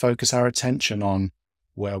then refocus our attention on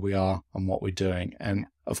where we are and what we're doing. And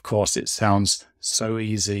of course, it sounds so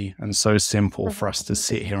easy and so simple for us to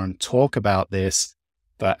sit here and talk about this.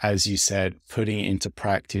 But as you said, putting it into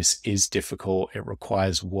practice is difficult. It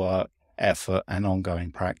requires work, effort, and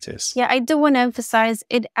ongoing practice. Yeah, I do want to emphasize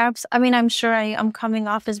it. I'm sure I'm coming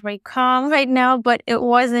off as very calm right now, but it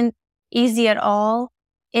wasn't easy at all.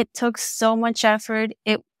 It took so much effort.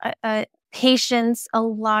 Patience, a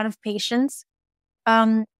lot of patience,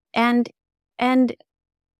 and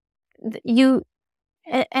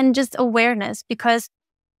just awareness, because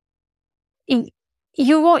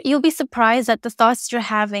you'll be surprised at the thoughts you're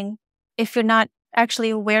having if you're not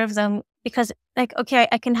actually aware of them. Because like, okay,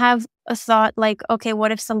 I can have a thought like, okay,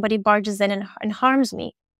 what if somebody barges in and harms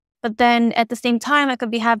me? But then at the same time, I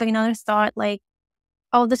could be having another thought like,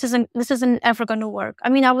 oh, this isn't ever going to work. I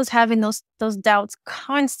mean, I was having those doubts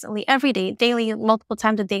constantly, every day, daily, multiple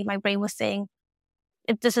times a day. My brain was saying,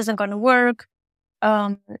 if this isn't going to work,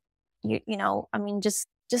 just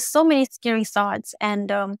so many scary thoughts.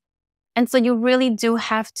 And so you really do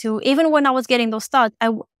have to, even when I was getting those thoughts, I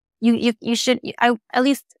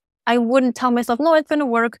wouldn't tell myself, no, it's going to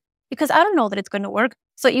work, because I don't know that it's going to work.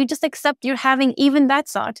 So you just accept you're having even that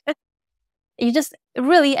thought. You just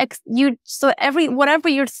really, whatever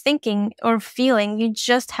you're thinking or feeling, you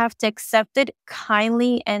just have to accept it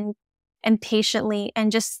kindly and patiently,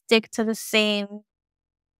 and just stick to the same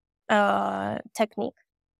technique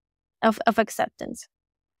of acceptance.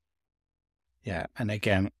 Yeah. And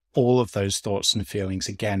again, all of those thoughts and feelings,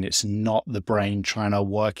 again, it's not the brain trying to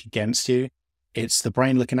work against you. It's the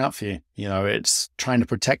brain looking out for you. It's trying to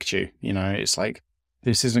protect you. It's like,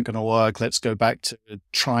 this isn't going to work. Let's go back to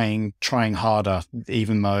trying harder,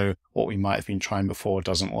 even though what we might have been trying before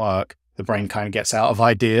doesn't work. The brain kind of gets out of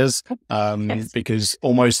ideas Yes. because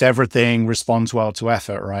almost everything responds well to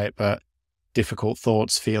effort, right? But difficult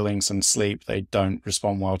thoughts, feelings, and sleep, they don't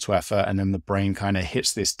respond well to effort. And then the brain kind of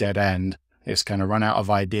hits this dead end. It's kind of run out of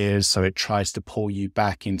ideas. So it tries to pull you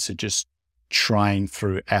back into just trying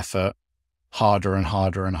through effort harder and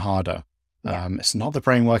harder and harder. Yeah. It's not the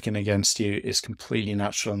brain working against you. It's completely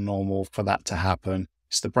natural and normal for that to happen.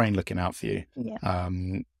 It's the brain looking out for you. Yeah.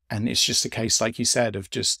 And it's just a case, like you said, of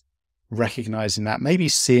just recognizing that, maybe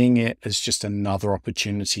seeing it as just another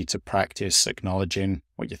opportunity to practice acknowledging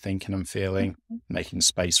what you're thinking and feeling, making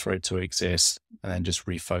space for it to exist, and then just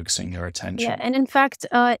refocusing your attention. Yeah. And in fact,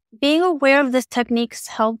 being aware of this techniques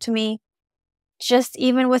helped me. Just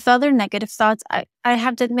even with other negative thoughts, I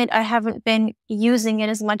have to admit, I haven't been using it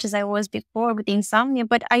as much as I was before with the insomnia,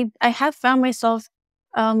 but I have found myself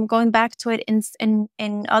going back to it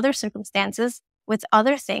in other circumstances with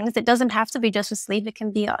other things. It doesn't have to be just with sleep. It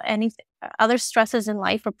can be any other stresses in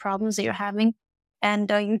life or problems that you're having, and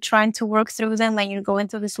you're trying to work through them, and you're going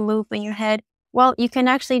through this loop in your head. Well, you can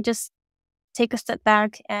actually just take a step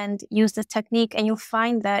back and use this technique, and you'll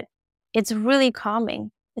find that it's really calming.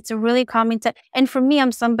 It's a really calming and for me,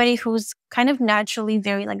 I'm somebody who's kind of naturally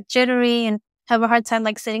very like jittery and have a hard time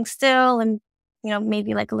like sitting still, and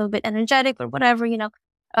maybe like a little bit energetic or whatever.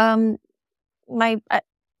 I'm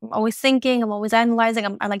always thinking, I'm always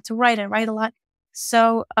analyzing. I like to write. I write a lot.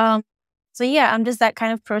 So yeah, I'm just that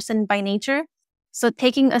kind of person by nature. So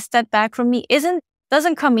taking a step back from me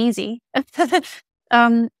doesn't come easy.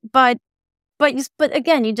 But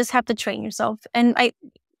again, you just have to train yourself.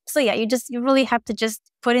 So yeah, you really have to just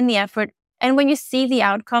put in the effort. And when you see the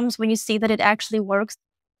outcomes, when you see that it actually works,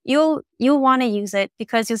 you'll want to use it,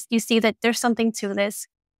 because you see that there's something to this.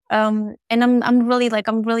 And I'm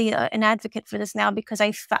really an advocate for this now, because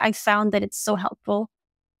I found that it's so helpful.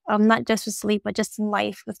 Not just with sleep, but just in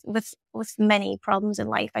life, with many problems in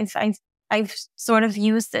life. I've sort of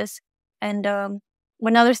used this, and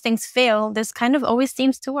when other things fail, this kind of always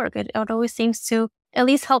seems to work. It always seems to at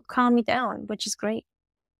least help calm me down, which is great.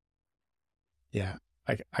 Yeah,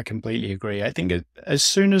 I completely agree. I think as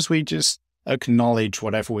soon as we just acknowledge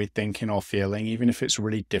whatever we're thinking or feeling, even if it's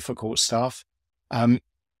really difficult stuff, I'm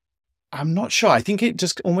not sure. I think it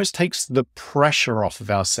just almost takes the pressure off of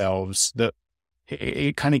ourselves, that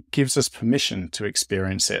it kind of gives us permission to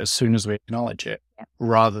experience it as soon as we acknowledge it,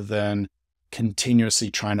 rather than continuously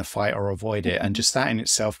trying to fight or avoid it. And just that in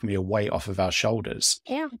itself can be a weight off of our shoulders.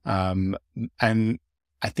 Yeah. And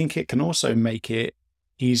I think it can also make it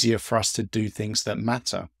easier for us to do things that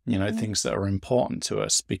matter, things that are important to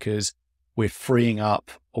us, because we're freeing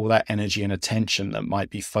up all that energy and attention that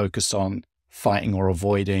might be focused on fighting or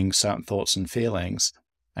avoiding certain thoughts and feelings.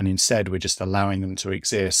 And instead, we're just allowing them to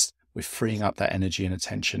exist. We're freeing up that energy and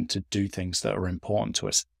attention to do things that are important to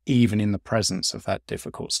us, even in the presence of that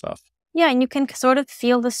difficult stuff. Yeah, and you can sort of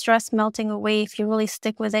feel the stress melting away if you really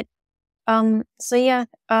stick with it. And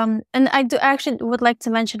I do actually would like to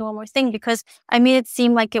mention one more thing, because I made it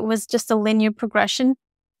seem like it was just a linear progression,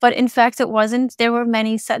 but in fact it wasn't. There were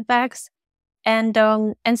many setbacks, and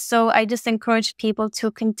so I just encourage people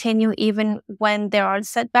to continue even when there are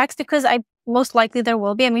setbacks, because I most likely there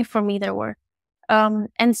will be. I mean, for me there were.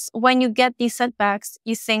 When you get these setbacks,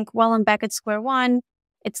 you think, well, I'm back at square one.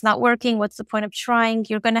 It's not working. What's the point of trying?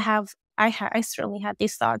 You're gonna have. I certainly had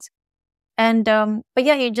these thoughts. But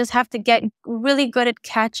yeah, you just have to get really good at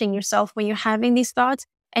catching yourself when you're having these thoughts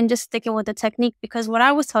and just sticking with the technique. Because what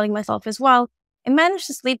I was telling myself as well, I managed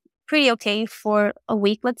to sleep pretty okay for a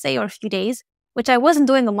week, let's say, or a few days, which I wasn't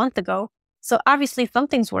doing a month ago. So obviously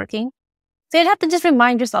something's working. So you'd have to just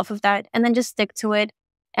remind yourself of that and then just stick to it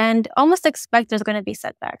and almost expect there's going to be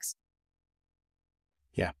setbacks.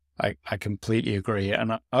 Yeah, I completely agree.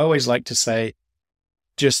 And I always like to say,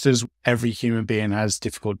 just as every human being has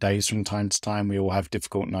difficult days from time to time, we all have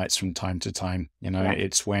difficult nights from time to time. Yeah.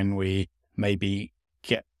 It's when we maybe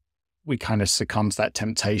we kind of succumb to that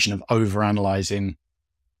temptation of overanalyzing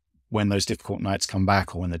when those difficult nights come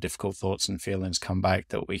back, or when the difficult thoughts and feelings come back,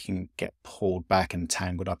 that we can get pulled back and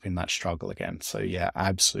tangled up in that struggle again. So yeah,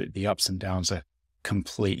 absolutely. The ups and downs are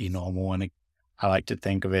completely normal. And I like to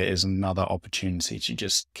think of it as another opportunity to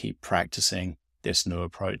just keep practicing this new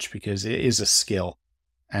approach, because it is a skill.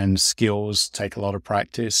 And skills take a lot of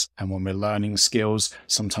practice. And when we're learning skills,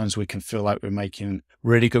 sometimes we can feel like we're making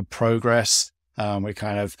really good progress. We're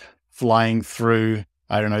kind of flying through,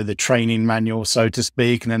 I don't know, the training manual, so to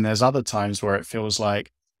speak. And then there's other times where it feels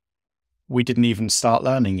like we didn't even start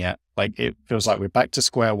learning yet. Like it feels like we're back to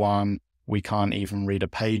square one. We can't even read a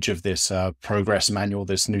page of this progress manual,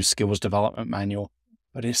 this new skills development manual.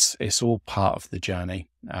 But it's all part of the journey.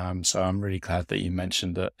 So I'm really glad that you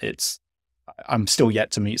mentioned that I'm still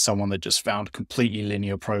yet to meet someone that just found completely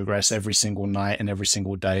linear progress every single night, and every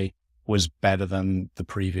single day was better than the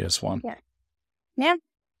previous one. Yeah. Yeah.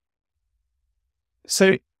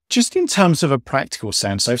 So just in terms of a practical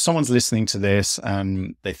sense, so if someone's listening to this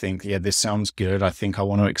and they think, yeah, this sounds good, I think I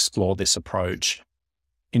want to explore this approach,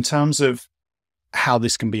 in terms of how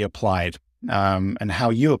this can be applied, and how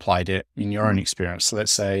you applied it in your own experience. So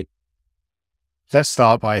let's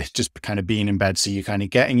start by just kind of being in bed. So you're kind of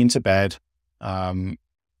getting into bed.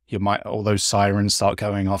 All those sirens start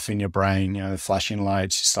going off in your brain, the flashing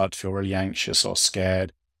lights, you start to feel really anxious or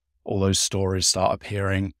scared. All those stories start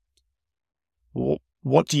appearing.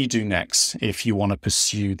 What do you do next if you want to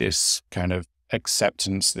pursue this kind of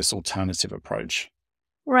acceptance, this alternative approach?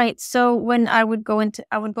 Right. So when I would go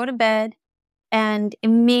to bed, and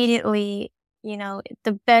immediately,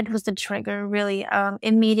 the bed was the trigger, really.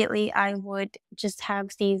 Immediately I would just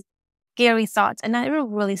have these scary thoughts, and they were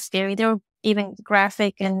really scary. They were even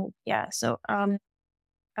graphic, and yeah. So I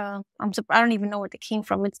don't even know where they came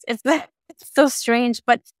from. It's it's so strange,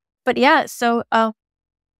 but yeah. So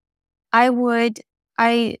I would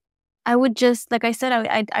I would just, like I said,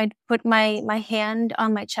 I'd put my hand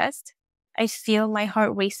on my chest. I feel my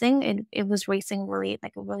heart racing. It was racing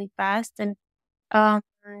really fast, um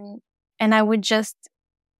and I would just,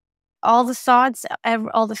 all the thoughts,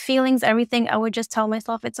 all the feelings, everything. I would just tell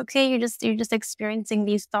myself, it's okay. You're just experiencing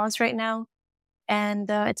these thoughts right now, and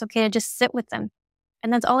it's okay to just sit with them.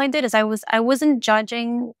 And that's all I did. Is I wasn't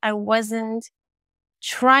judging. I wasn't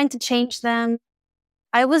trying to change them.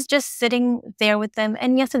 I was just sitting there with them.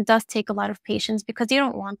 And yes, it does take a lot of patience because you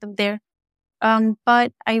don't want them there.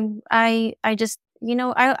 But I just,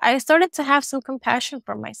 I started to have some compassion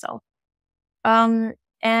for myself.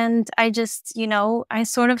 And I just, I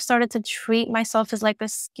sort of started to treat myself as like a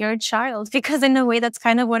scared child, because in a way that's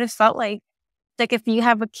kind of what it felt like. Like if you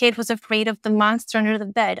have a kid who's afraid of the monster under the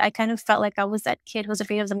bed, I kind of felt like I was that kid who's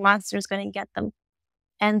afraid of the monster is going to get them.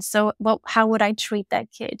 And so, well, how would I treat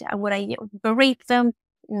that kid? Would I berate them?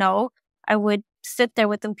 No, I would sit there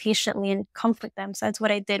with them patiently and comfort them. So that's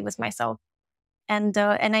what I did with myself. And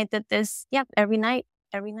I did this, yeah, every night,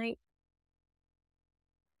 every night.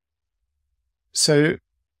 So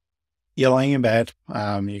you're lying in bed,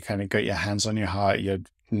 you kind of got your hands on your heart, you're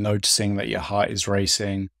noticing that your heart is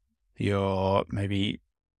racing, you're maybe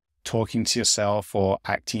talking to yourself or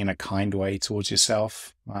acting in a kind way towards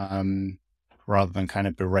yourself, rather than kind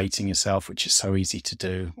of berating yourself, which is so easy to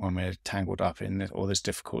do when we're tangled up in all this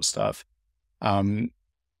difficult stuff.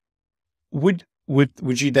 Would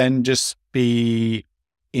you then just be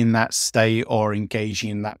in that state or engaging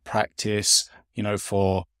in that practice,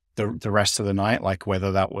 for the the rest of the night, like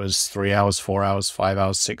whether that was 3 hours, 4 hours, 5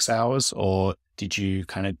 hours, 6 hours, or did you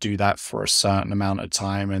kind of do that for a certain amount of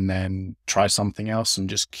time and then try something else? I'm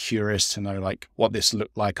just curious to know like what this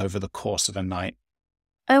looked like over the course of a night.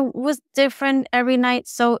 It was different every night.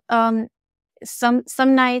 So some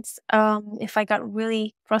nights, if I got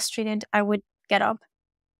really frustrated, I would get up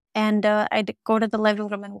and I'd go to the living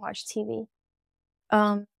room and watch TV.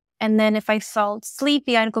 And then if I felt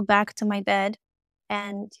sleepy, I'd go back to my bed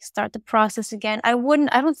and start the process again. I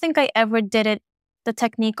don't think I ever did the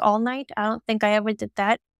technique all night. I don't think I ever did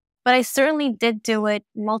that, but I certainly did do it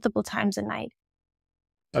multiple times a night.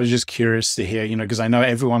 I was just curious to hear, because I know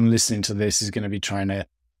everyone listening to this is going to be trying to,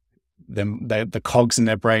 the cogs in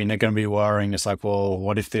their brain are going to be worrying. It's like, well,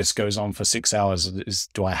 what if this goes on for 6 hours?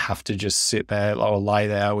 Do I have to just sit there or lie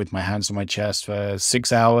there with my hands on my chest for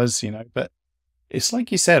 6 hours? But it's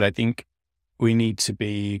like you said, I think we need to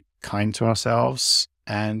be kind to ourselves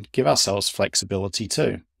and give ourselves flexibility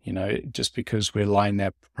too. Just because we're lying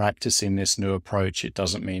there practicing this new approach, it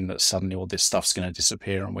doesn't mean that suddenly all this stuff's going to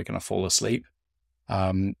disappear and we're going to fall asleep.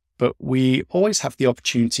 But we always have the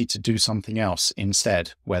opportunity to do something else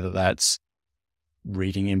instead, whether that's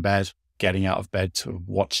reading in bed, getting out of bed to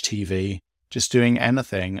watch TV, just doing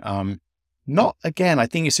anything. I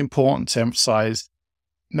think it's important to emphasize,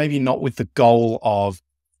 maybe not with the goal of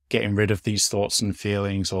getting rid of these thoughts and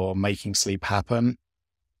feelings or making sleep happen,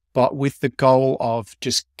 but with the goal of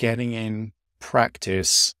just getting in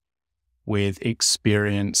practice with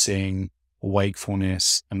experiencing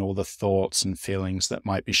wakefulness and all the thoughts and feelings that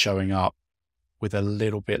might be showing up with a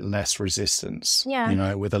little bit less resistance,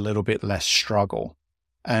 with a little bit less struggle.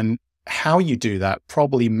 And how you do that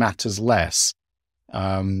probably matters less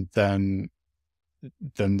than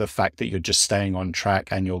the fact that you're just staying on track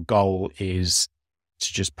and your goal is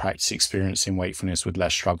to just practice experiencing wakefulness with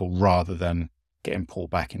less struggle rather than getting pulled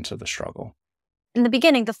back into the struggle. In the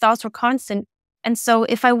beginning, the thoughts were constant. And so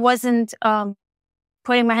if I wasn't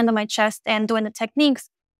putting my hand on my chest and doing the techniques,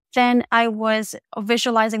 then I was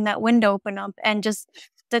visualizing that window open up and just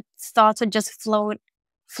the thoughts would just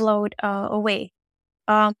float away.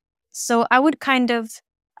 So I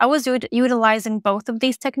was utilizing both of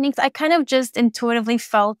these techniques. I kind of just intuitively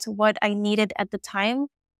felt what I needed at the time.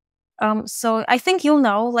 So I think you'll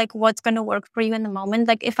know like what's going to work for you in the moment.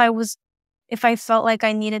 Like if I felt like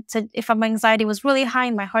I needed to, if my anxiety was really high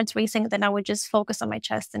and my heart's racing, then I would just focus on my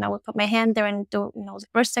chest and I would put my hand there and do, the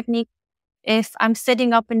first technique. If I'm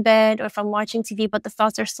sitting up in bed or if I'm watching TV, but the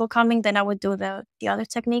thoughts are still coming, then I would do the other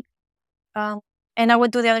technique. And I would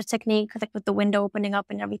do the other technique like with the window opening up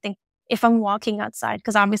and everything. If I'm walking outside,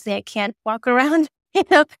 because obviously I can't walk around,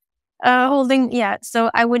 holding. Yeah. So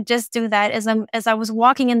I would just do that as I was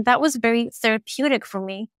walking. And that was very therapeutic for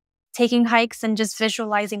me. Taking hikes and just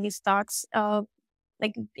visualizing these thoughts,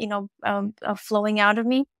 flowing out of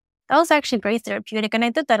me. That was actually very therapeutic. And I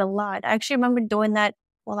did that a lot. I actually remember doing that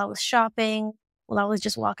while I was shopping, while I was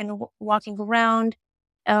just walking around,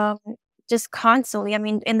 just constantly. I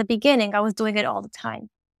mean, in the beginning, I was doing it all the time.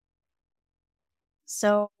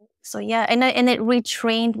 So yeah, and it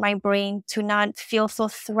retrained my brain to not feel so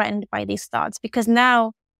threatened by these thoughts, because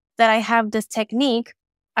now that I have this technique,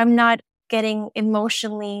 I'm not getting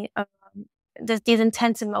emotionally these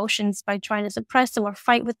intense emotions by trying to suppress them or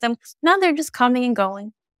fight with them. Now they're just coming and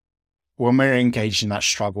going. When we're engaged in that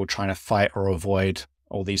struggle, trying to fight or avoid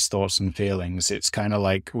all these thoughts and feelings, it's kind of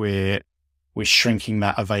like we're shrinking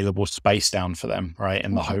that available space down for them, right?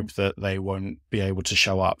 In the hope that they won't be able to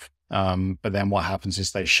show up. But then what happens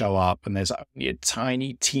is they show up and there's only a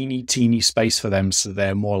tiny, teeny space for them. So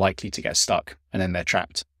they're more likely to get stuck and then they're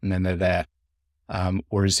trapped and then they're there.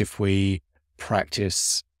 Whereas if we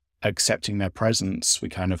practice accepting their presence, we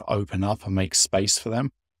kind of open up and make space for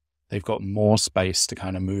them. They've got more space to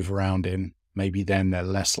kind of move around in. Maybe then they're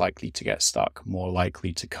less likely to get stuck, more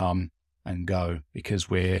likely to come and go because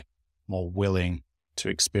we're more willing to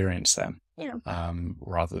experience them. Yeah.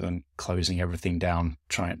 Rather than closing everything down,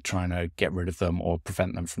 trying to get rid of them or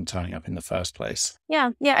prevent them from turning up in the first place.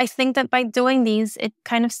 Yeah. I think that by doing these, it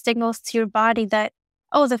kind of signals to your body that,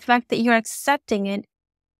 oh, the fact that you're accepting it,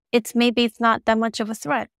 it's not that much of a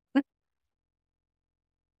threat.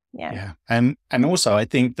 Yeah. And also I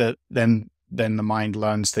think that then the mind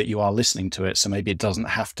learns that you are listening to it. So maybe it doesn't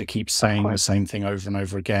have to keep saying the same thing over and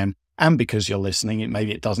over again. And because you're listening,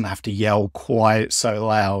 maybe it doesn't have to yell quite so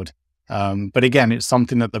loud. But again, it's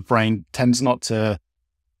something that the brain tends not to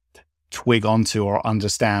twig onto or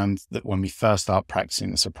understand, that when we first start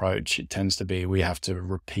practicing this approach, it tends to be we have to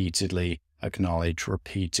repeatedly acknowledge,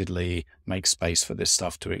 repeatedly make space for this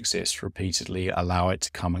stuff to exist, repeatedly allow it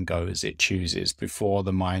to come and go as it chooses before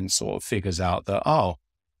the mind sort of figures out that, oh,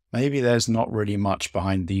 maybe there's not really much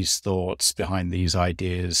behind these thoughts, behind these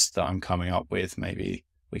ideas that I'm coming up with. Maybe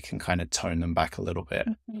we can kind of tone them back a little bit.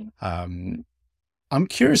 I'm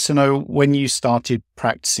curious to know, when you started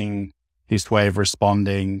practicing this way of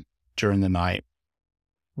responding during the night,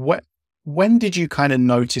 when did you kind of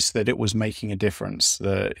notice that it was making a difference,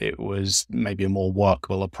 that it was maybe a more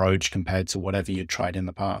workable approach compared to whatever you'd tried in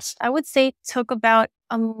the past? I would say it took about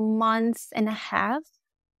a month and a half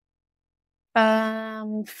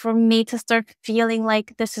for me to start feeling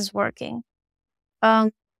like this is working.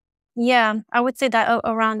 Yeah, I would say that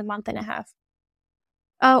around a month and a half.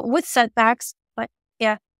 With setbacks, but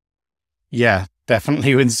yeah. Yeah,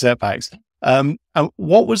 definitely with setbacks.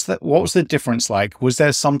 What was the difference like? Was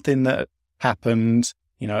there something that happened,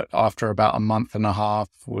 after about a month and a half?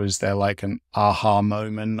 Was there like an aha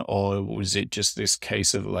moment, or was it just this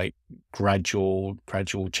case of like gradual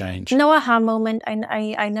change? No aha moment.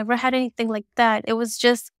 I never had anything like that. It was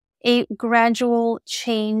just a gradual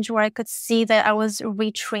change where I could see that I was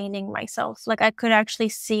retraining myself. Like, I could actually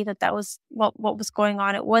see that was what was going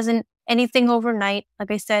on. It wasn't anything overnight.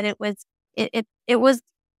 Like I said, it was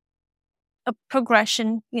a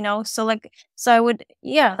progression, So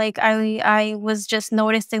I was just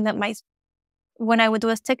noticing that when I would do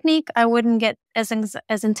this technique, I wouldn't get as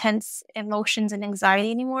intense emotions and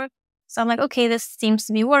anxiety anymore. So I'm like, okay, this seems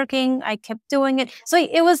to be working. I kept doing it. So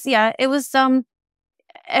it was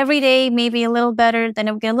every day, maybe a little better, then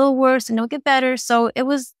it would get a little worse and it would get better. So it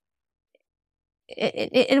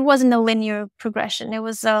wasn't a linear progression. It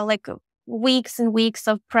was like weeks and weeks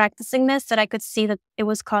of practicing this that I could see that it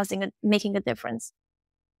was making a difference.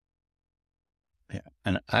 Yeah.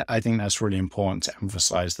 And I think that's really important to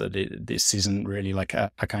emphasize, that this isn't really like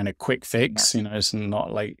a kind of quick fix, it's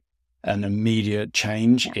not like an immediate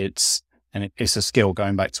change. Yeah. It's a skill,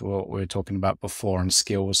 going back to what we were talking about before, and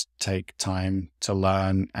skills take time to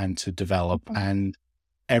learn and to develop, and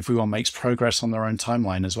everyone makes progress on their own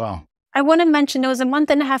timeline as well. I want to mention, it was a month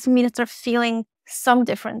and a half for me to start feeling some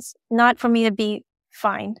difference, not for me to be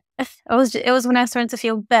fine. It was when I started to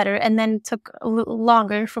feel better, and then it took a little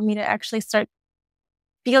longer for me to actually start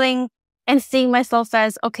feeling and seeing myself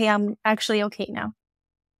as, okay, I'm actually okay now.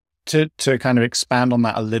 To kind of expand on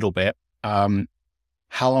that a little bit,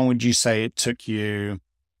 how long would you say it took you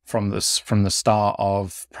from the start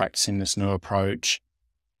of practicing this new approach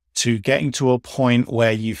to getting to a point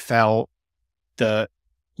where you felt that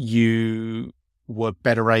you were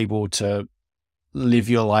better able to live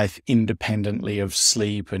your life independently of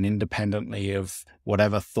sleep and independently of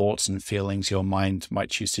whatever thoughts and feelings your mind might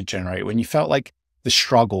choose to generate, when you felt like the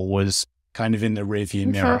struggle was kind of in the rearview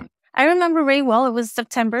mirror? I remember very well. It was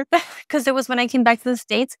September because it was when I came back to the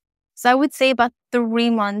States. So I would say about 3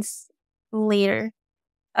 months later.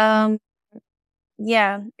 Yeah,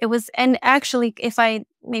 it was. And actually,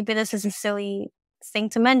 maybe this is a silly thing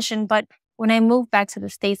to mention, but when I moved back to the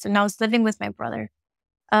States and I was living with my brother,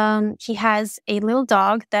 he has a little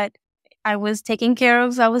dog that I was taking care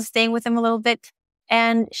of. I was staying with him a little bit,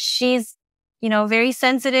 and she's, very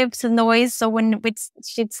sensitive to noise. So when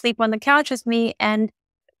she'd sleep on the couch with me, and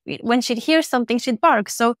when she'd hear something, she'd bark.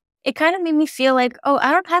 So it kind of made me feel like, oh,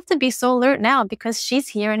 I don't have to be so alert now because she's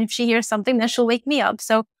here. And if she hears something, then she'll wake me up.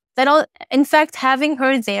 So in fact, having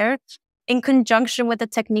her there in conjunction with the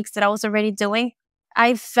techniques that I was already doing,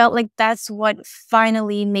 I felt like that's what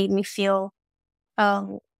finally made me feel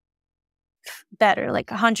better,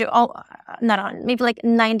 like 100, not 100, maybe like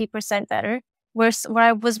 90% better. Where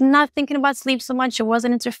I was not thinking about sleep so much. It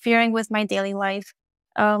wasn't interfering with my daily life.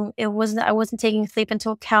 I wasn't taking sleep into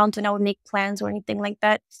account when I would make plans or anything like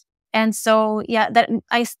that. And so, yeah, that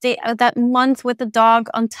I stayed that month with the dog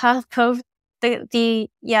on top of the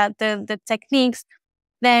techniques.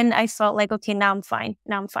 Then I felt like, okay, now I'm fine.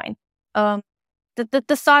 The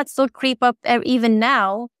thoughts still creep up even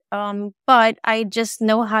now, but I just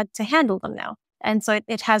know how to handle them now. And so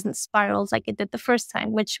it hasn't spiraled like it did the first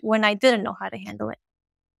time, when I didn't know how to handle it.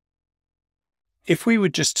 If we were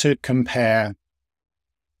just to compare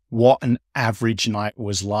what an average night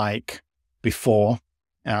was like before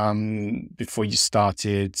you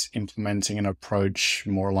started implementing an approach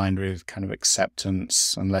more aligned with kind of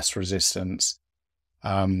acceptance and less resistance,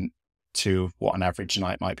 to what an average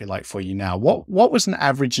night might be like for you now, what was an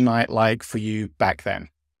average night like for you back then?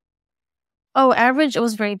 Oh, average, it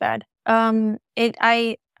was very bad. I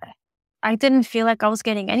didn't feel like I was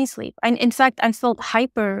getting any sleep. In fact, I felt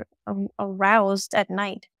hyper aroused at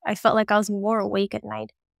night. I felt like I was more awake at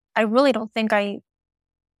night. I really don't think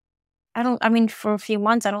for a few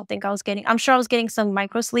months, I don't think I'm sure I was getting some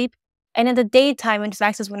micro sleep. And in the daytime, in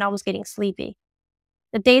fact, is when I was getting sleepy.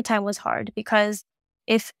 The daytime was hard because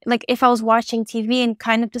if I was watching TV and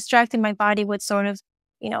kind of distracted, my body would sort of,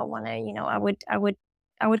 want to,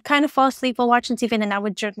 I would kind of fall asleep while watching TV, and then I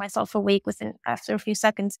would jerk myself awake after a few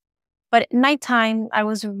seconds. But at nighttime, I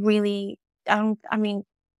was really, I mean,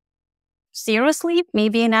 zero sleep,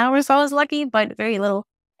 maybe an hour if I was lucky, but very little.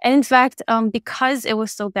 And in fact, because it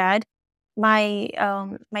was so bad, my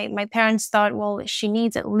parents thought, well, she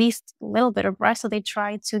needs at least a little bit of rest, so they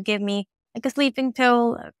tried to give me like a sleeping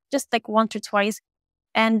pill, just like once or twice.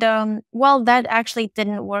 And well, that actually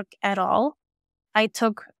didn't work at all. I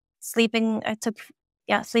took sleeping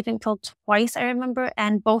pill twice, I remember,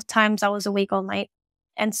 and both times I was awake all night.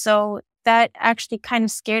 And so that actually kind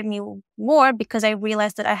of scared me more because I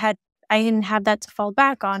realized that I didn't have that to fall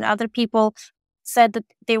back on. Other people said that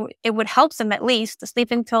it would help them, at least the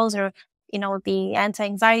sleeping pills or the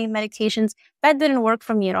anti-anxiety medications. That didn't work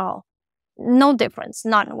for me at all. No difference,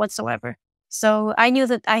 none whatsoever. So I knew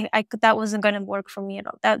that that wasn't going to work for me at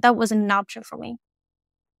all. That wasn't an option for me.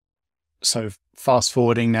 So fast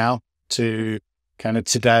forwarding now to kind of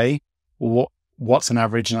today, what's an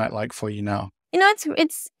average night like for you now?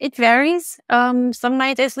 It varies. Some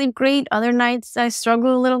nights I sleep great, other nights I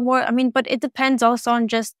struggle a little more. I mean, but it depends also on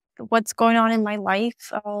just what's going on in my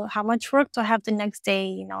life. How much work do I have the next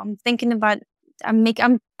day? I'm thinking about.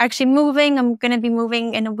 I'm actually moving. I'm gonna be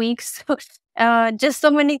moving in a week. So, just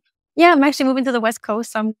so many. Yeah, I'm actually moving to the West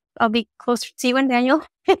Coast. I'll be closer to you and Daniel.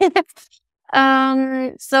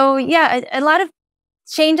 So yeah, a lot of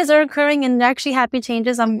changes are occurring, and actually happy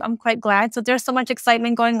changes. I'm quite glad. So there's so much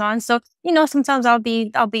excitement going on. So sometimes I'll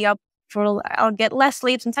be up I'll get less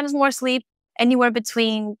sleep, sometimes more sleep, anywhere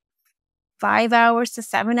between 5 hours to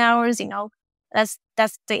 7 hours. That's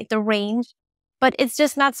the range. But it's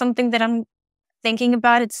just not something that I'm thinking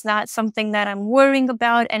about. It's not something that I'm worrying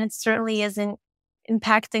about, and it certainly isn't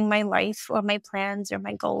impacting my life or my plans or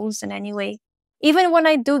my goals in any way. Even when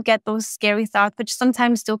I do get those scary thoughts, which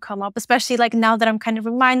sometimes do come up, especially like now that I'm kind of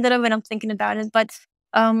reminded of it, I'm thinking about it. But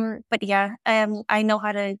yeah, I know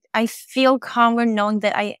I feel calmer knowing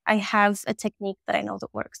that I have a technique that I know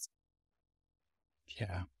that works.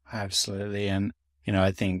 Yeah, absolutely. And,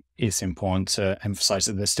 I think it's important to emphasize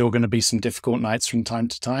that there's still going to be some difficult nights from time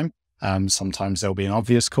to time. Sometimes there'll be an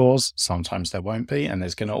obvious cause, sometimes there won't be. And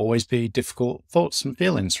there's going to always be difficult thoughts and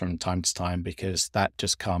feelings from time to time, because that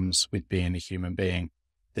just comes with being a human being.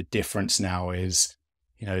 The difference now is,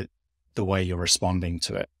 the way you're responding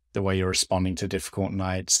to it, the way you're responding to difficult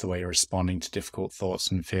nights, the way you're responding to difficult thoughts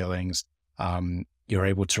and feelings. You're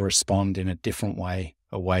able to respond in a different way,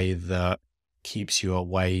 a way that keeps you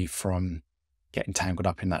away from getting tangled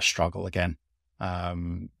up in that struggle again.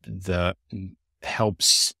 That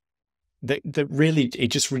helps. That really, it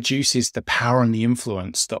just reduces the power and the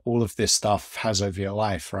influence that all of this stuff has over your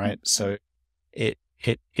life, right? So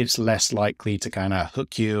it's less likely to kind of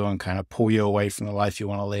hook you and kind of pull you away from the life you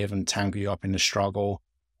want to live and tangle you up in the struggle.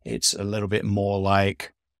 It's a little bit more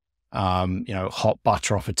like, hot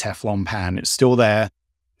butter off a Teflon pan. It's still there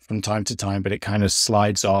from time to time, but it kind of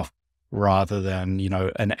slides off, rather than,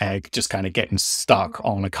 an egg just kind of getting stuck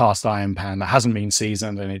on a cast iron pan that hasn't been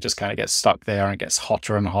seasoned, and it just kind of gets stuck there and gets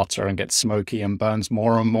hotter and hotter and gets smoky and burns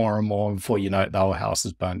more and more and more. Before you know it, the whole house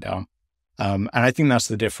is burned down. And I think that's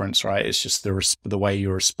the difference, right? It's just the way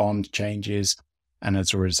you respond changes. And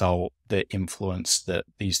as a result, the influence that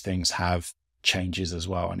these things have changes as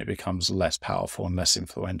well. And it becomes less powerful and less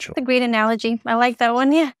influential. That's a great analogy. I like that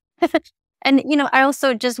one. Yeah. And, I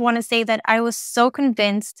also just want to say that I was so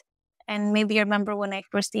convinced. And maybe you remember when I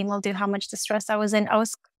first emailed you how much distress I was in. I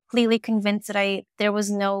was completely convinced that I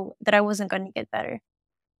wasn't going to get better.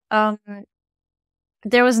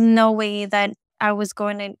 There was no way that I was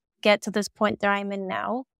going to get to this point that I'm in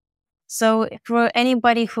now. So for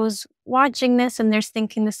anybody who's watching this and they're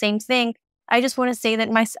thinking the same thing, I just want to say that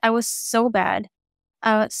I was so bad,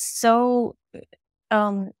 so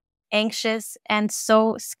anxious and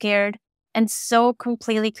so scared and so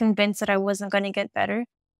completely convinced that I wasn't going to get better.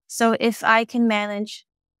 So if I can manage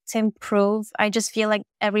to improve, I just feel like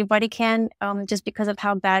everybody can, just because of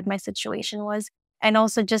how bad my situation was. And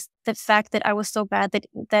also just the fact that I was so bad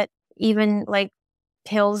that even like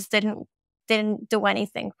pills didn't do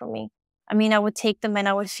anything for me. I mean, I would take them and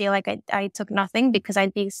I would feel like I took nothing, because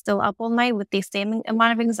I'd be still up all night with the same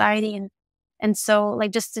amount of anxiety. And so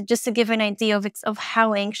like, just to give an idea of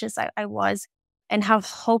how anxious I was and how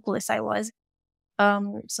hopeless I was.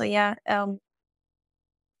 So yeah,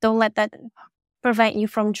 don't let that prevent you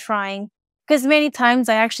from trying. Because many times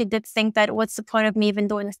I actually did think that what's the point of me even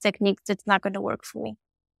doing this technique? It's not going to work for me.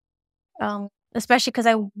 Especially because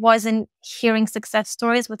I wasn't hearing success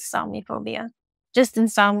stories with somniphobia. just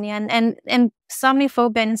insomnia. And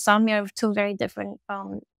somniphobia and insomnia are two very different,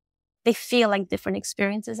 they feel like different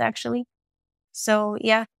experiences actually. So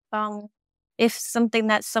yeah, if something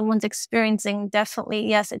that someone's experiencing, definitely,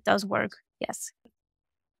 yes, it does work. Yes.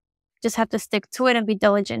 Just have to stick to it and be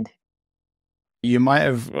diligent. You might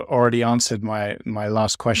have already answered my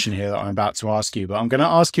last question here that I'm about to ask you, but I'm going to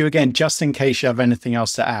ask you again, just in case you have anything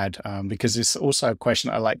else to add, because it's also a question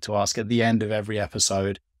I like to ask at the end of every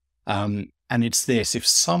episode. And it's this: if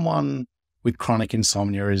someone with chronic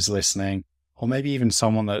insomnia is listening, or maybe even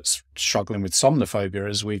someone that's struggling with somniphobia,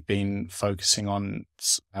 as we've been focusing on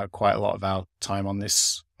quite a lot of our time on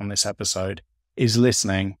this episode, is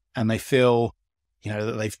listening, and they feel,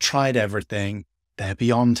 that they've tried everything, they're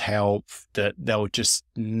beyond help, that they'll just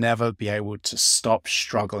never be able to stop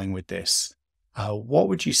struggling with this, what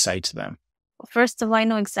would you say to them? First of all, I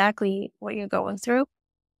know exactly what you're going through,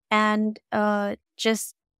 and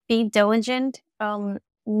just be diligent.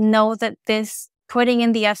 Know that this putting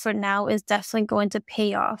in the effort now is definitely going to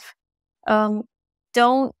pay off.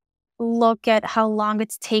 Don't look at how long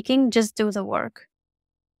it's taking. Just do the work.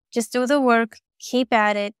 Just do the work. Keep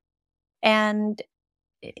at it, and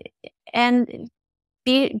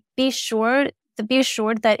be sure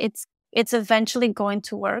that it's eventually going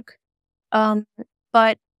to work.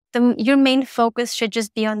 But your main focus should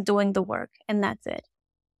just be on doing the work, and that's it.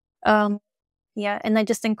 Yeah, and I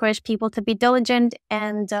just encourage people to be diligent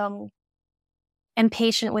and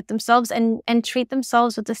patient with themselves, and treat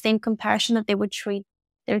themselves with the same compassion that they would treat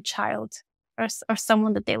their child or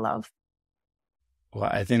someone that they love. Well,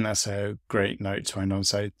 I think that's a great note to end on.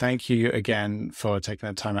 So thank you again for taking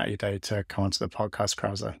the time out of your day to come onto the podcast,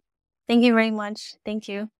 Kreuza. Thank you very much. Thank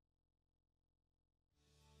you.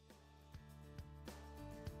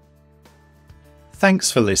 Thanks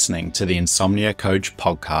for listening to the Insomnia Coach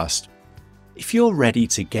podcast. If you're ready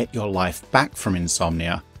to get your life back from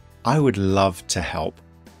insomnia, I would love to help.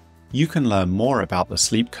 You can learn more about the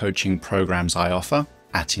sleep coaching programs I offer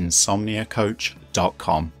at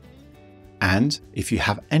insomniacoach.com. And if you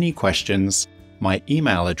have any questions, my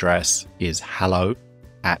email address is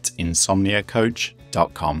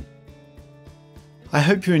hello@insomniacoach.com. I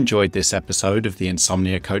hope you enjoyed this episode of the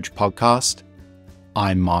Insomnia Coach podcast.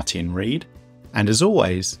 I'm Martin Reed, and as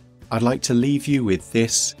always, I'd like to leave you with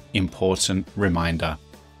this important reminder.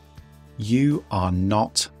 You are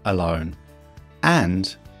not alone,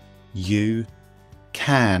 and you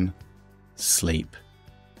can sleep.